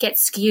get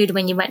skewed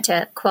when you went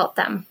to quilt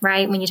them,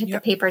 right? When you took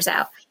the papers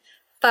out.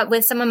 But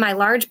with some of my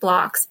large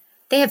blocks,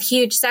 they have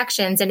huge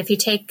sections. And if you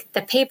take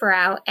the paper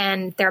out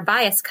and they're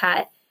bias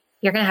cut,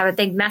 you're going to have a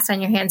big mess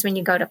on your hands when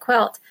you go to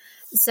quilt.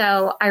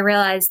 So I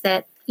realized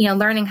that,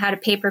 learning how to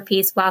paper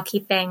piece while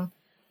keeping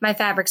my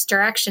fabrics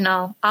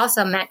directional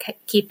also meant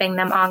keeping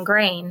them on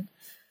grain.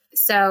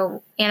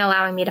 So, and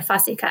allowing me to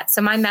fussy cut.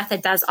 So my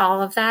method does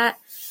all of that.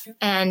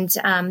 And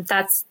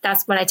that's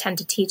what I tend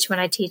to teach when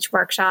I teach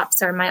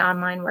workshops or my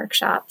online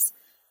workshops,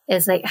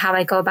 is like how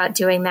I go about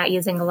doing that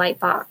using a light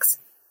box.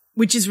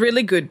 Which is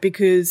really good,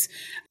 because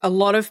a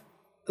lot of,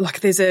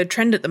 there's a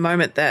trend at the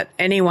moment that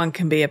anyone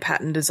can be a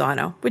pattern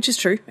designer, which is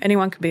true.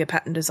 Anyone can be a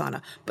pattern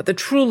designer. But the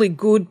truly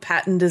good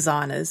pattern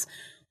designers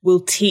will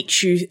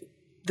teach you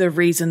the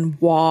reason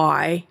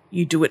why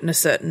you do it in a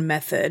certain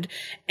method,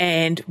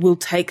 and will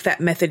take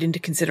that method into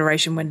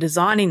consideration when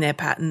designing their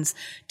patterns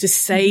to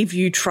save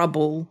you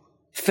trouble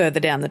further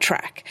down the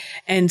track.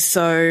 And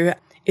so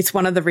it's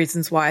one of the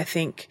reasons why I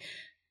think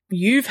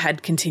you've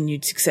had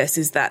continued success,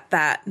 is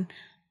that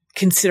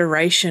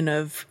consideration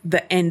of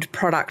the end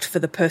product for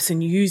the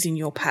person using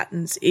your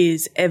patterns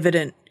is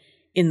evident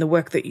in the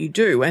work that you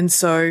do. And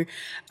so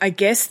I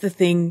guess the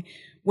thing,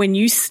 when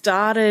you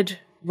started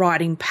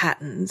writing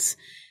patterns,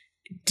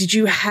 did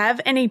you have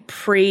any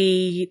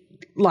you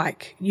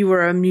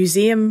were a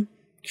museum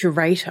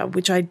curator,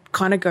 which I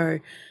kind of go,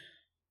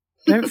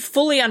 don't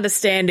fully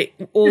understand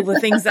all the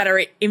things that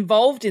are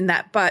involved in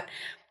that, but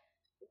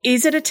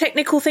is it a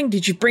technical thing?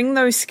 Did you bring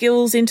those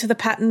skills into the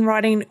pattern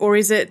writing, or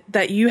is it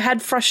that you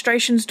had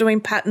frustrations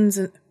doing patterns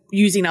and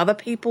using other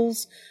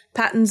people's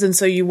patterns, and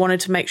so you wanted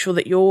to make sure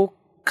that your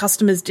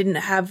customers didn't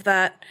have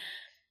that?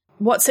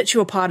 What sets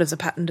you apart as a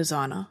pattern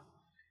designer?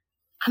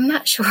 I'm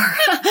not sure.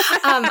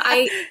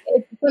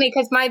 It's funny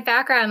because my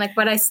background, like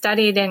what I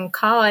studied in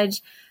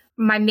college,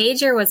 my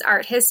major was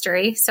art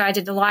history. So I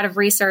did a lot of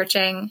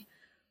researching,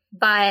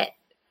 but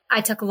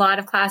I took a lot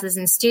of classes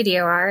in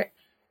studio art.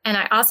 And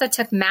I also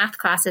took math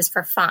classes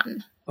for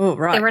fun. Oh,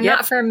 right. They were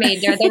not for a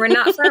major. They were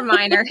not for a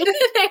minor.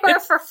 They were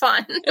for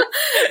fun.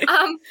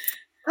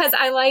 Because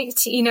I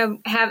liked,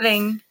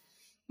 having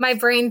my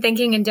brain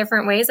thinking in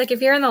different ways. Like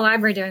if you're in the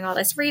library doing all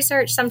this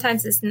research,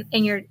 sometimes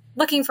and you're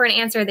looking for an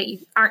answer that you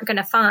aren't going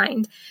to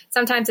find.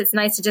 Sometimes it's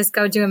nice to just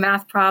go do a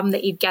math problem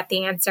that you get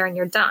the answer and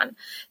you're done.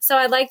 So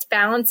I liked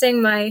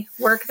balancing my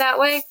work that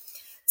way.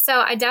 So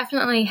I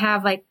definitely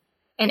have like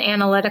an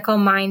analytical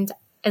mind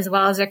as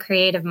well as a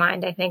creative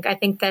mind, I think. I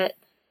think that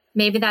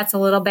maybe that's a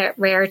little bit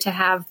rare to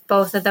have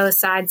both of those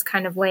sides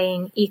kind of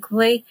weighing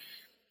equally.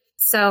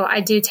 So I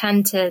do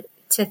tend to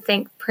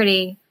think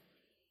pretty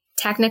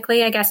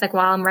technically, I guess, like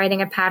while I'm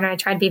writing a pattern, I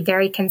try to be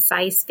very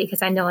concise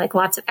because I know like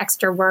lots of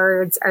extra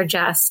words are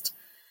just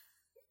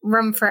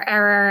room for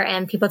error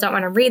and people don't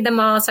want to read them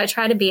all. So I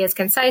try to be as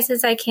concise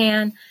as I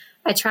can.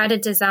 I try to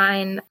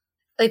design,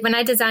 like when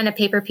I design a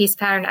paper piece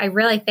pattern, I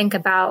really think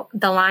about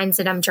the lines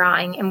that I'm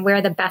drawing and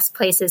where the best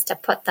places to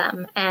put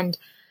them and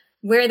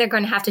where they're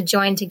going to have to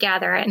join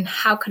together and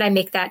how could I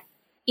make that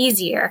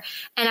easier.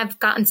 And I've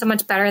gotten so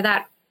much better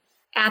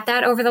at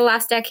that over the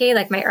last decade.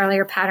 Like my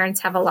earlier patterns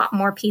have a lot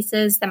more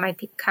pieces than my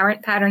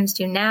current patterns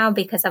do now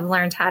because I've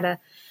learned how to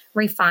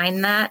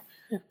refine that.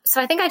 Yeah.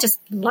 So I think I just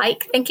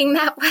like thinking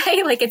that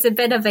way. Like it's a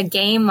bit of a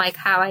game, like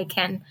how I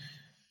can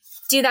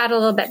do that a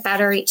little bit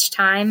better each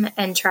time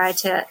and try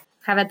to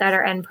have a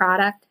better end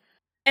product.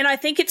 And I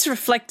think it's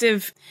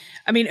reflective.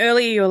 I mean,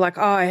 earlier you were like,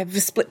 oh, I have a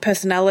split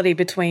personality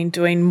between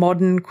doing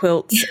modern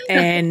quilts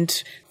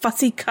and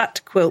fussy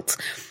cut quilts.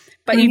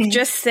 But you've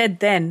just said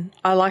then,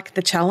 I like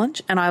the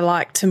challenge and I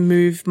like to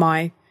move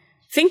my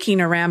thinking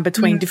around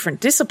between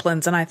different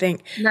disciplines. And I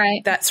think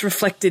that's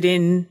reflected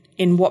in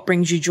what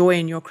brings you joy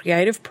in your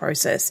creative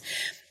process.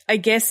 I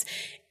guess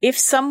if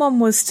someone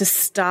was to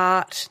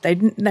start,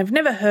 they've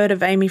never heard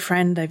of Amy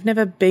Friend, they've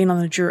never been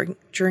on the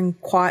During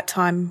Quiet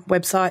Time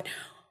website,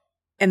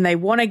 and they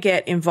want to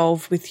get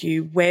involved with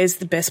you, where's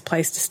the best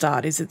place to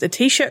start? Is it the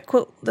T-shirt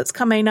quilt that's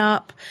coming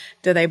up?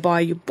 Do they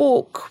buy your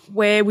book?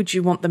 Where would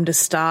you want them to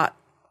start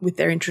with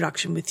their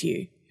introduction with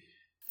you?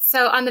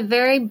 So on the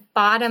very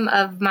bottom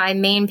of my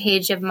main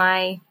page of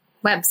my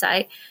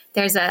website,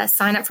 there's a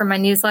sign up for my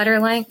newsletter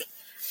link.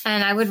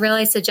 And I would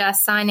really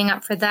suggest signing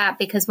up for that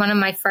because one of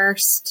my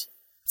first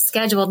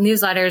scheduled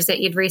newsletters that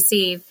you'd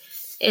receive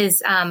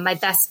is my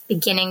best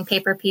beginning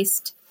paper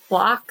pieced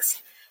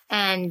blocks.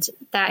 And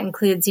that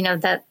includes,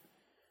 the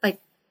like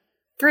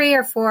 3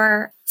 or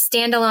 4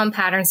 standalone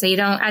patterns. So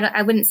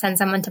I wouldn't send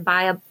someone to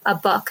buy a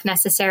book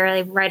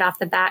necessarily right off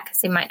the bat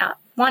because they might not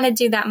want to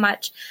do that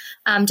much.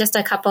 Just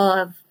a couple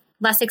of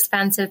less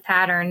expensive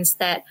patterns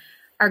that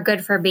are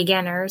good for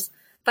beginners.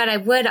 But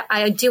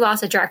I do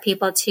also direct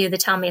people to the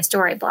Tell Me a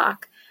Story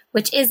block,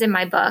 which is in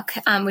my book,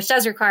 which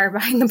does require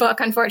buying the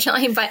book,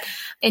 unfortunately. But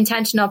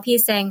Intentional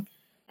Piecing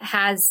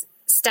has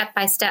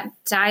step-by-step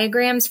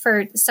diagrams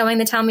for sewing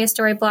the Tell Me a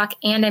Story block,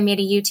 and I made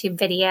a YouTube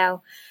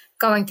video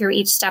going through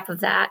each step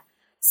of that.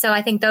 So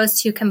I think those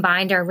two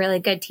combined are a really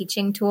good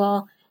teaching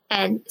tool.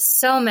 And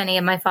so many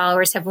of my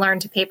followers have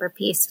learned to paper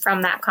piece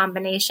from that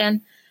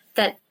combination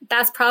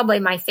that's probably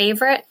my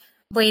favorite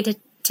way to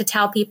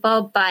tell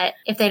people. But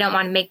if they don't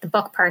want to make the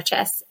book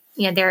purchase,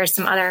 there are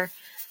some other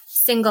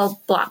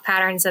single block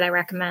patterns that I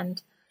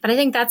recommend. But I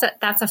think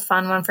that's a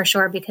fun one for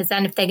sure, because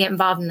then if they get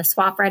involved in the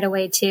swap right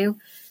away too,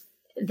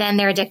 then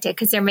they're addicted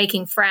because they're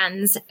making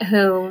friends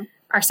who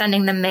are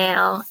sending them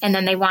mail, and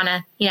then they want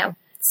to,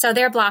 sew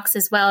their blocks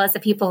as well as the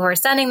people who are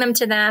sending them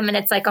to them. And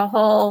it's like a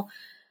whole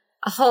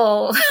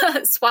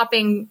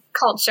swapping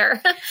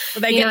culture.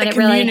 Well, they get the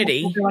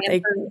community.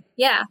 Really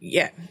yeah.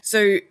 Yeah.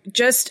 So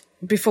just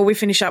before we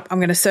finish up, I'm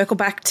going to circle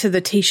back to the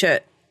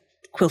T-shirt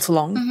quilt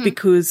along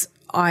because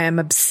I am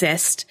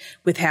obsessed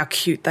with how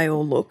cute they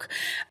all look.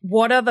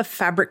 What are the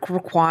fabric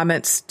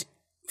requirements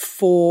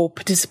for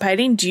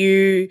participating? Do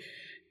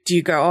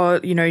you go,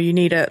 you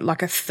need a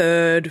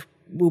third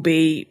will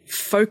be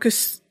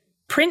focus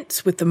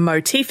prints with the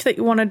motif that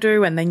you want to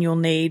do, and then you'll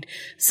need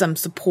some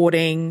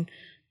supporting,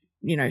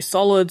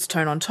 solids,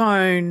 tone on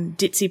tone,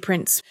 ditzy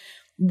prints.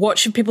 What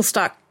should people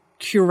start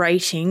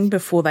curating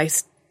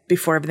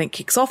before everything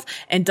kicks off?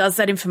 And does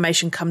that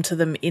information come to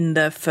them in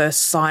the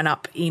first sign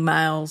up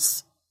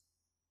emails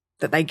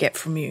that they get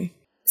from you?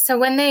 So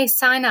when they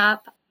sign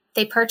up,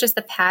 they purchase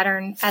the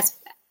pattern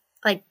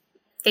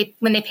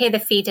when they pay the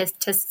fee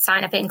to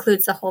sign up, it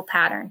includes the whole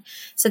pattern.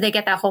 So they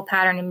get that whole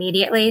pattern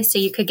immediately. So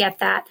you could get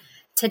that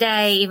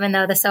today, even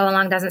though the sew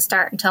along doesn't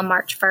start until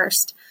March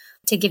 1st,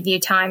 to give you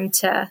time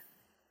to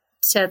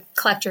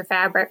collect your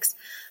fabrics.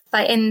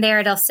 But in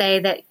there, it'll say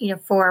that,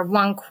 for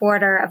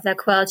 1/4 of the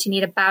quilt, you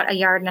need about 1.5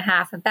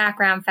 yards of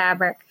background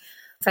fabric.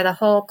 For the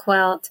whole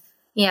quilt,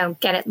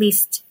 get at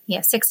least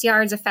 6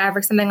 yards of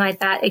fabric, something like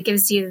that. It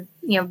gives you,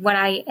 what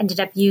I ended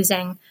up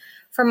using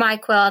for my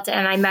quilt,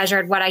 and I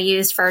measured what I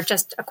used for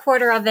just a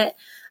quarter of it.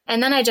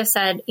 And then I just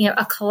said,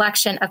 a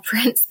collection of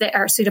prints that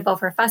are suitable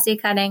for fussy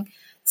cutting,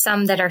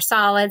 some that are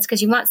solids,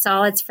 because you want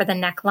solids for the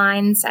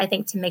necklines, I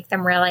think, to make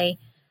them really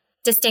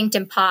distinct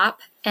and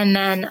pop. And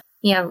then,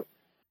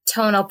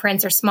 tonal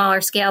prints or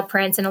smaller scale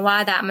prints. And a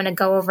lot of that I'm going to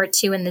go over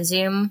too in the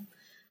Zoom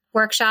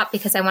workshop,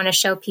 because I want to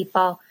show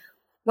people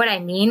what I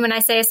mean when I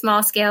say a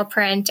small scale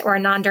print or a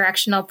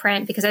non-directional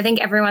print, because I think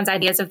everyone's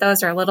ideas of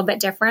those are a little bit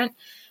different,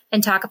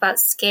 and talk about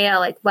scale,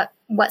 like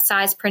what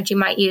size print you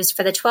might use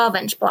for the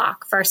 12-inch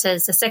block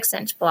versus a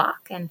 6-inch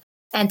block and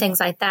things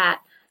like that.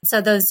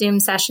 So those Zoom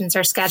sessions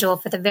are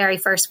scheduled for the very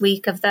first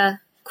week of the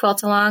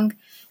Quilt Along,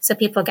 so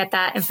people get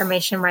that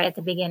information right at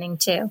the beginning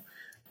too.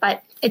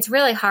 But it's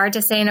really hard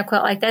to say in a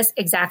quilt like this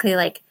exactly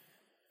like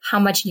how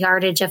much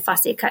yardage of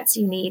fussy cuts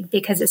you need,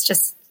 because it's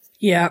just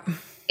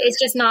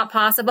not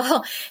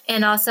possible.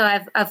 And also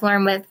I've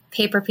learned with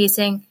paper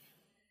piecing,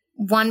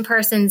 one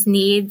person's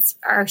needs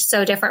are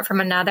so different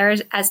from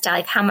another's as to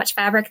like how much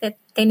fabric that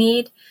they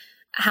need,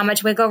 how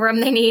much wiggle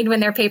room they need when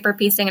they're paper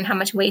piecing, and how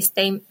much waste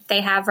they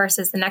have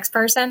versus the next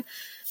person.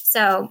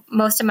 So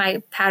most of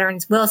my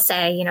patterns will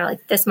say,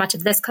 like this much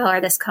of this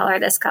color, this color,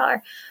 this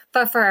color.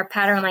 But for a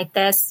pattern like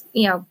this,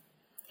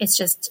 it's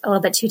just a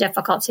little bit too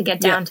difficult to get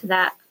down to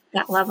that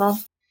level.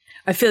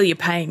 I feel your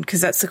pain,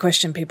 because that's the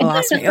question people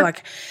ask me.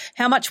 Like,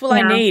 how much will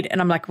I need?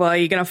 And I'm like, well, are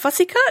you going to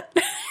fussy cut?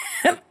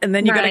 And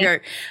then you got to go,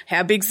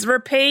 how big's the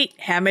repeat?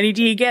 How many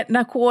do you get in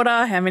a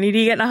quarter? How many do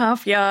you get in a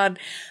half yard?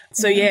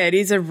 So, it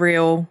is a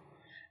real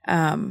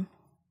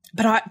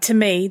but to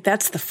me,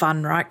 that's the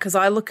fun, right? Because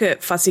I look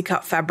at fussy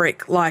cut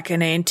fabric like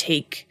an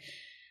antique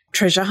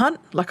treasure hunt.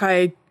 Like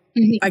I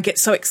get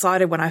so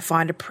excited when I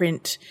find a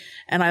print,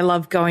 and I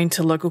love going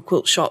to local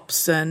quilt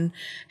shops and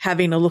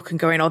having a look and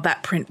going, oh,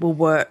 that print will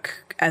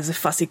work as a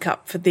fussy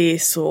cut for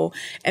this,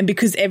 and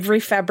because every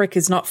fabric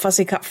is not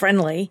fussy cut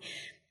friendly,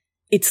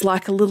 it's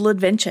like a little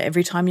adventure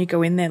every time you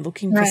go in there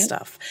looking for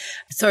stuff.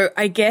 So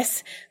I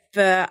guess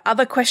the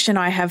other question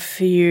I have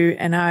for you,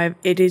 and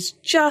it has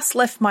just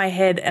left my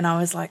head, and I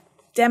was like,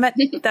 damn it,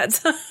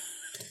 that's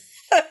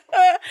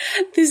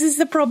this is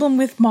the problem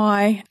with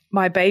my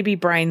baby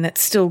brain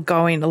that's still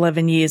going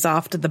 11 years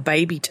after the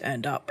baby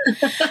turned up.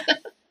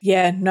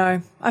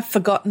 I've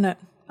forgotten it.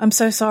 I'm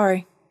so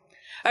sorry.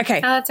 Okay.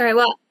 Oh, that's all right.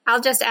 Well,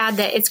 I'll just add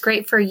that it's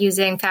great for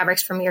using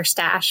fabrics from your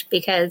stash,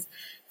 because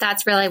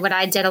that's really what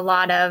I did a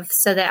lot of,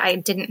 so that I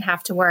didn't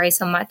have to worry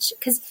so much,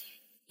 because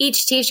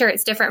each t-shirt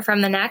is different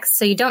from the next.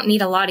 So you don't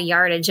need a lot of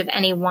yardage of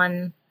any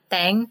one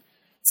thing.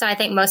 So I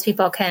think most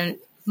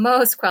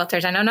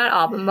quilters, I know not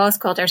all, but most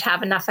quilters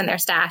have enough in their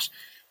stash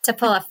to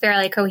pull a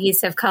fairly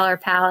cohesive color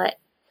palette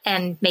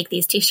and make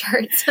these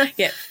t-shirts.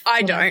 Yeah,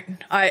 I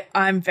don't.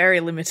 I'm very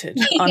limited.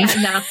 No,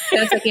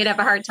 that's like you'd have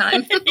a hard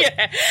time.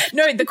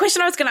 No, the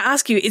question I was going to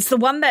ask you is the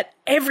one that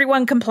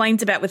everyone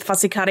complains about with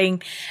fussy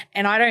cutting,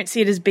 and I don't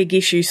see it as a big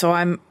issue, so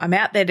I'm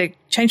out there to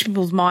change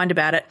people's mind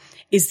about it,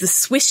 is the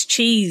Swiss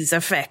cheese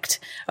effect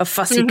of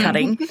fussy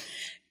cutting.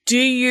 Do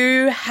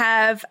you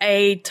have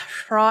a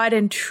tried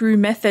and true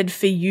method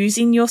for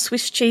using your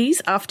Swiss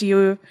cheese after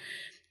do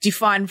you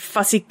find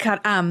fussy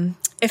cut,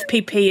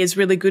 FPP is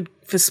really good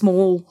for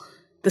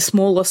the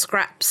smaller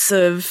scraps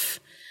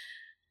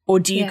or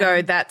do you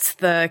go, that's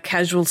the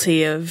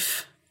casualty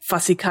of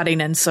fussy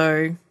cutting, and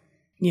so,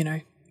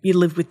 you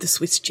live with the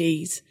Swiss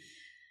cheese?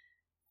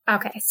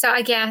 Okay. So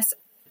I guess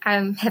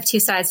I have two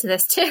sides to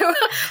this too.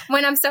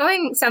 When I'm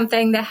sewing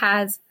something that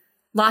has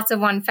lots of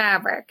one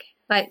fabric,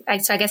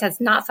 so I guess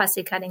that's not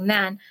fussy cutting,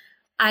 then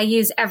I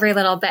use every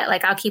little bit.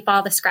 Like I'll keep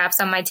all the scraps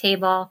on my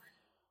table,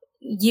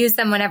 use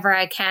them whenever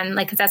I can,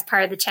 like, because that's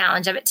part of the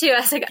challenge of it too.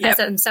 As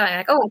I'm sewing,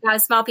 like, oh, I got a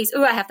small piece.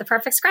 Oh, I have the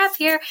perfect scrap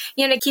here.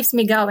 It keeps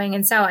me going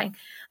and sewing.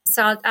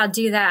 So I'll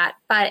do that.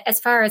 But as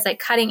far as like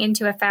cutting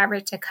into a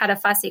fabric to cut a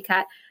fussy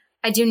cut,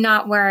 I do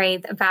not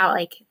worry about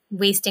like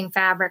wasting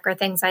fabric or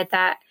things like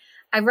that.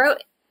 I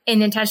wrote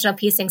in Intentional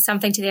Piecing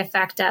something to the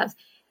effect of,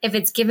 if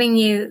it's giving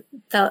you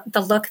the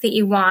look that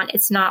you want,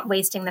 it's not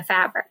wasting the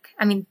fabric.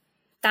 I mean,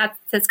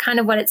 that's kind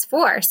of what it's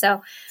for.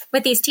 So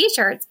with these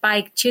t-shirts,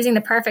 by choosing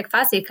the perfect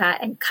fussy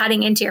cut and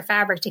cutting into your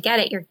fabric to get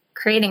it, you're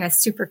creating a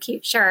super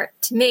cute shirt.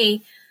 To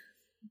me,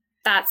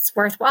 that's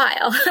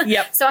worthwhile.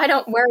 Yep. So I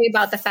don't worry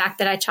about the fact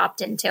that I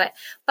chopped into it,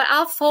 but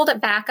I'll fold it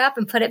back up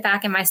and put it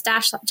back in my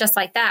stash just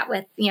like that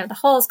with, the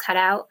holes cut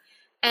out.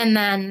 And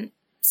then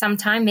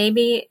sometime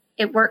maybe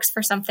it works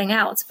for something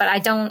else, but I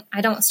don't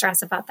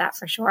stress about that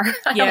for sure.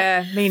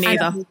 Yeah, me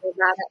neither.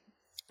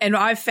 And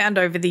I've found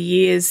over the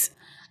years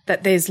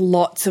that there's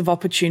lots of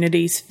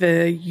opportunities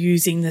for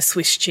using the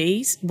Swiss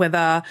cheese,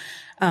 whether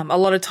a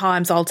lot of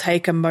times I'll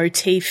take a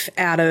motif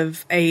out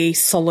of a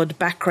solid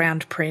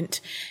background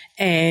print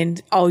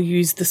and I'll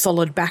use the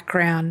solid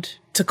background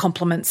to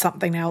complement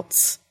something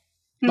else.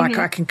 Like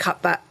I can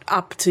cut that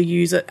up to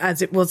use it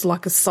as it was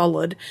like a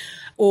solid.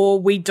 Or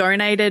we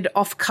donated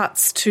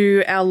offcuts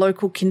to our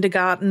local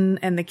kindergarten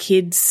and the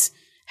kids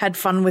had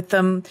fun with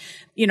them.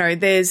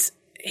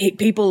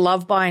 people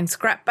love buying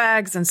scrap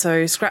bags, and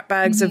so scrap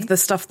bags of the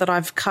stuff that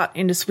I've cut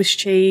into Swiss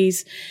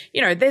cheese.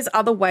 You know, there's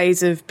other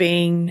ways of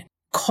being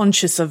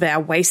conscious of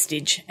our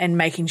wastage and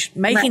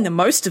making the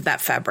most of that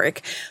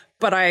fabric.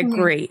 But I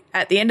agree,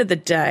 at the end of the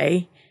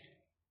day,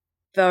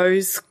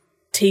 those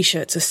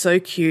T-shirts are so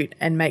cute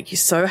and make you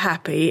so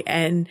happy.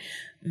 And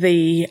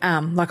the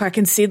like, I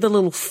can see the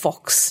little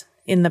fox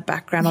in the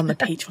background on the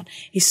peach one.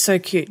 He's so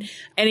cute.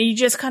 And you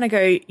just kind of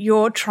go,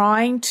 you're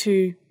trying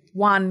to,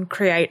 one,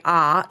 create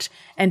art,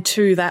 and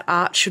two, that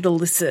art should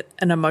elicit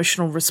an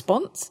emotional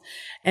response.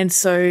 And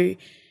so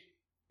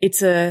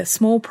it's a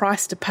small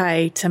price to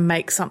pay to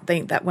make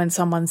something that when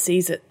someone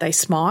sees it, they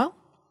smile,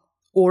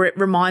 or it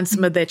reminds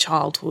them of their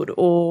childhood,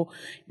 or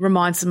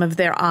reminds them of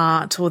their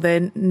aunt or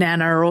their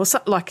nana, or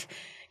something like,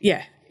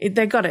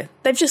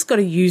 they've just got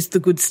to use the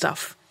good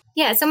stuff.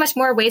 Yeah, it's so much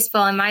more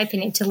wasteful, in my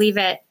opinion, to leave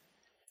it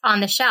on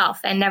the shelf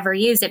and never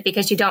use it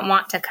because you don't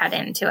want to cut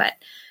into it,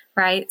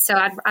 right? So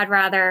I'd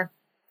rather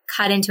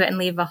cut into it and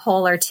leave a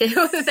hole or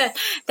two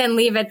than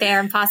leave it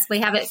there and possibly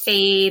have it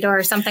fade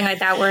or something like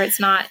that where it's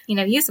not,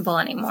 usable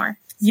anymore.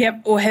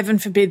 Yep. Or heaven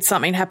forbid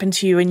something happened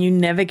to you and you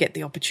never get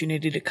the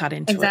opportunity to cut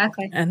into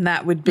it. And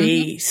that would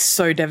be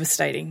so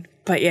devastating.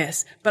 But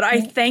yes,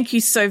 I thank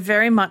you so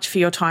very much for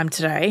your time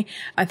today.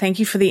 I thank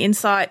you for the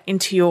insight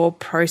into your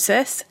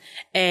process,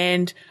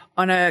 and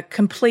on a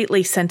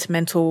completely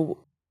sentimental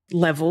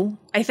level,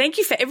 I thank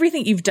you for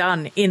everything you've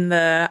done in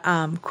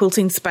the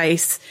quilting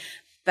space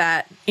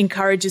that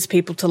encourages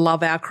people to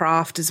love our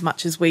craft as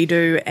much as we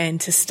do and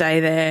to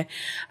stay there.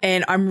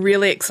 And I'm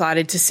really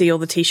excited to see all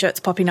the T-shirts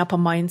popping up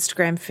on my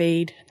Instagram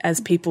feed as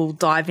people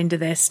dive into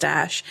their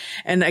stash.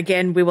 And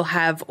again, we will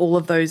have all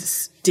of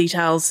those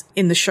details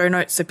in the show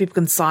notes so people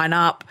can sign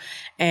up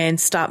and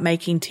start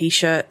making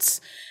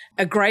T-shirts.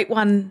 A great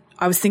one,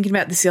 I was thinking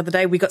about this the other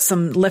day, we got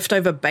some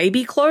leftover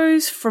baby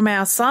clothes from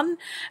our son,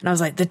 and I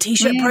was like, the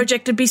T-shirt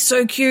project would be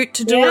so cute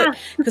to do it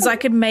because I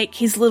could make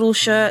his little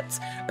shirts.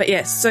 But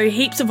yes, so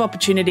heaps of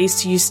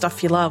opportunities to use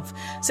stuff you love.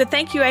 So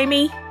thank you,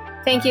 Amy.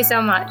 Thank you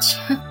so much.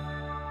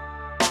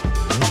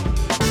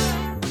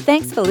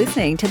 Thanks for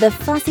listening to the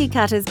Fussy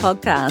Cutters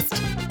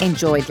podcast.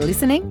 Enjoyed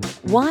listening?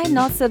 Why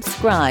not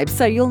subscribe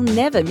so you'll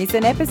never miss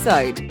an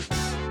episode?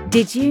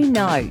 Did you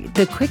know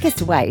the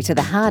quickest way to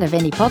the heart of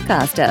any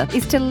podcaster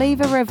is to leave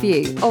a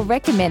review or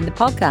recommend the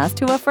podcast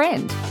to a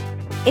friend?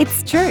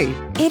 It's true,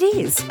 it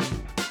is.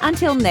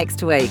 Until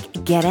next week,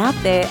 get out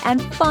there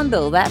and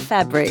fondle that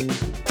fabric.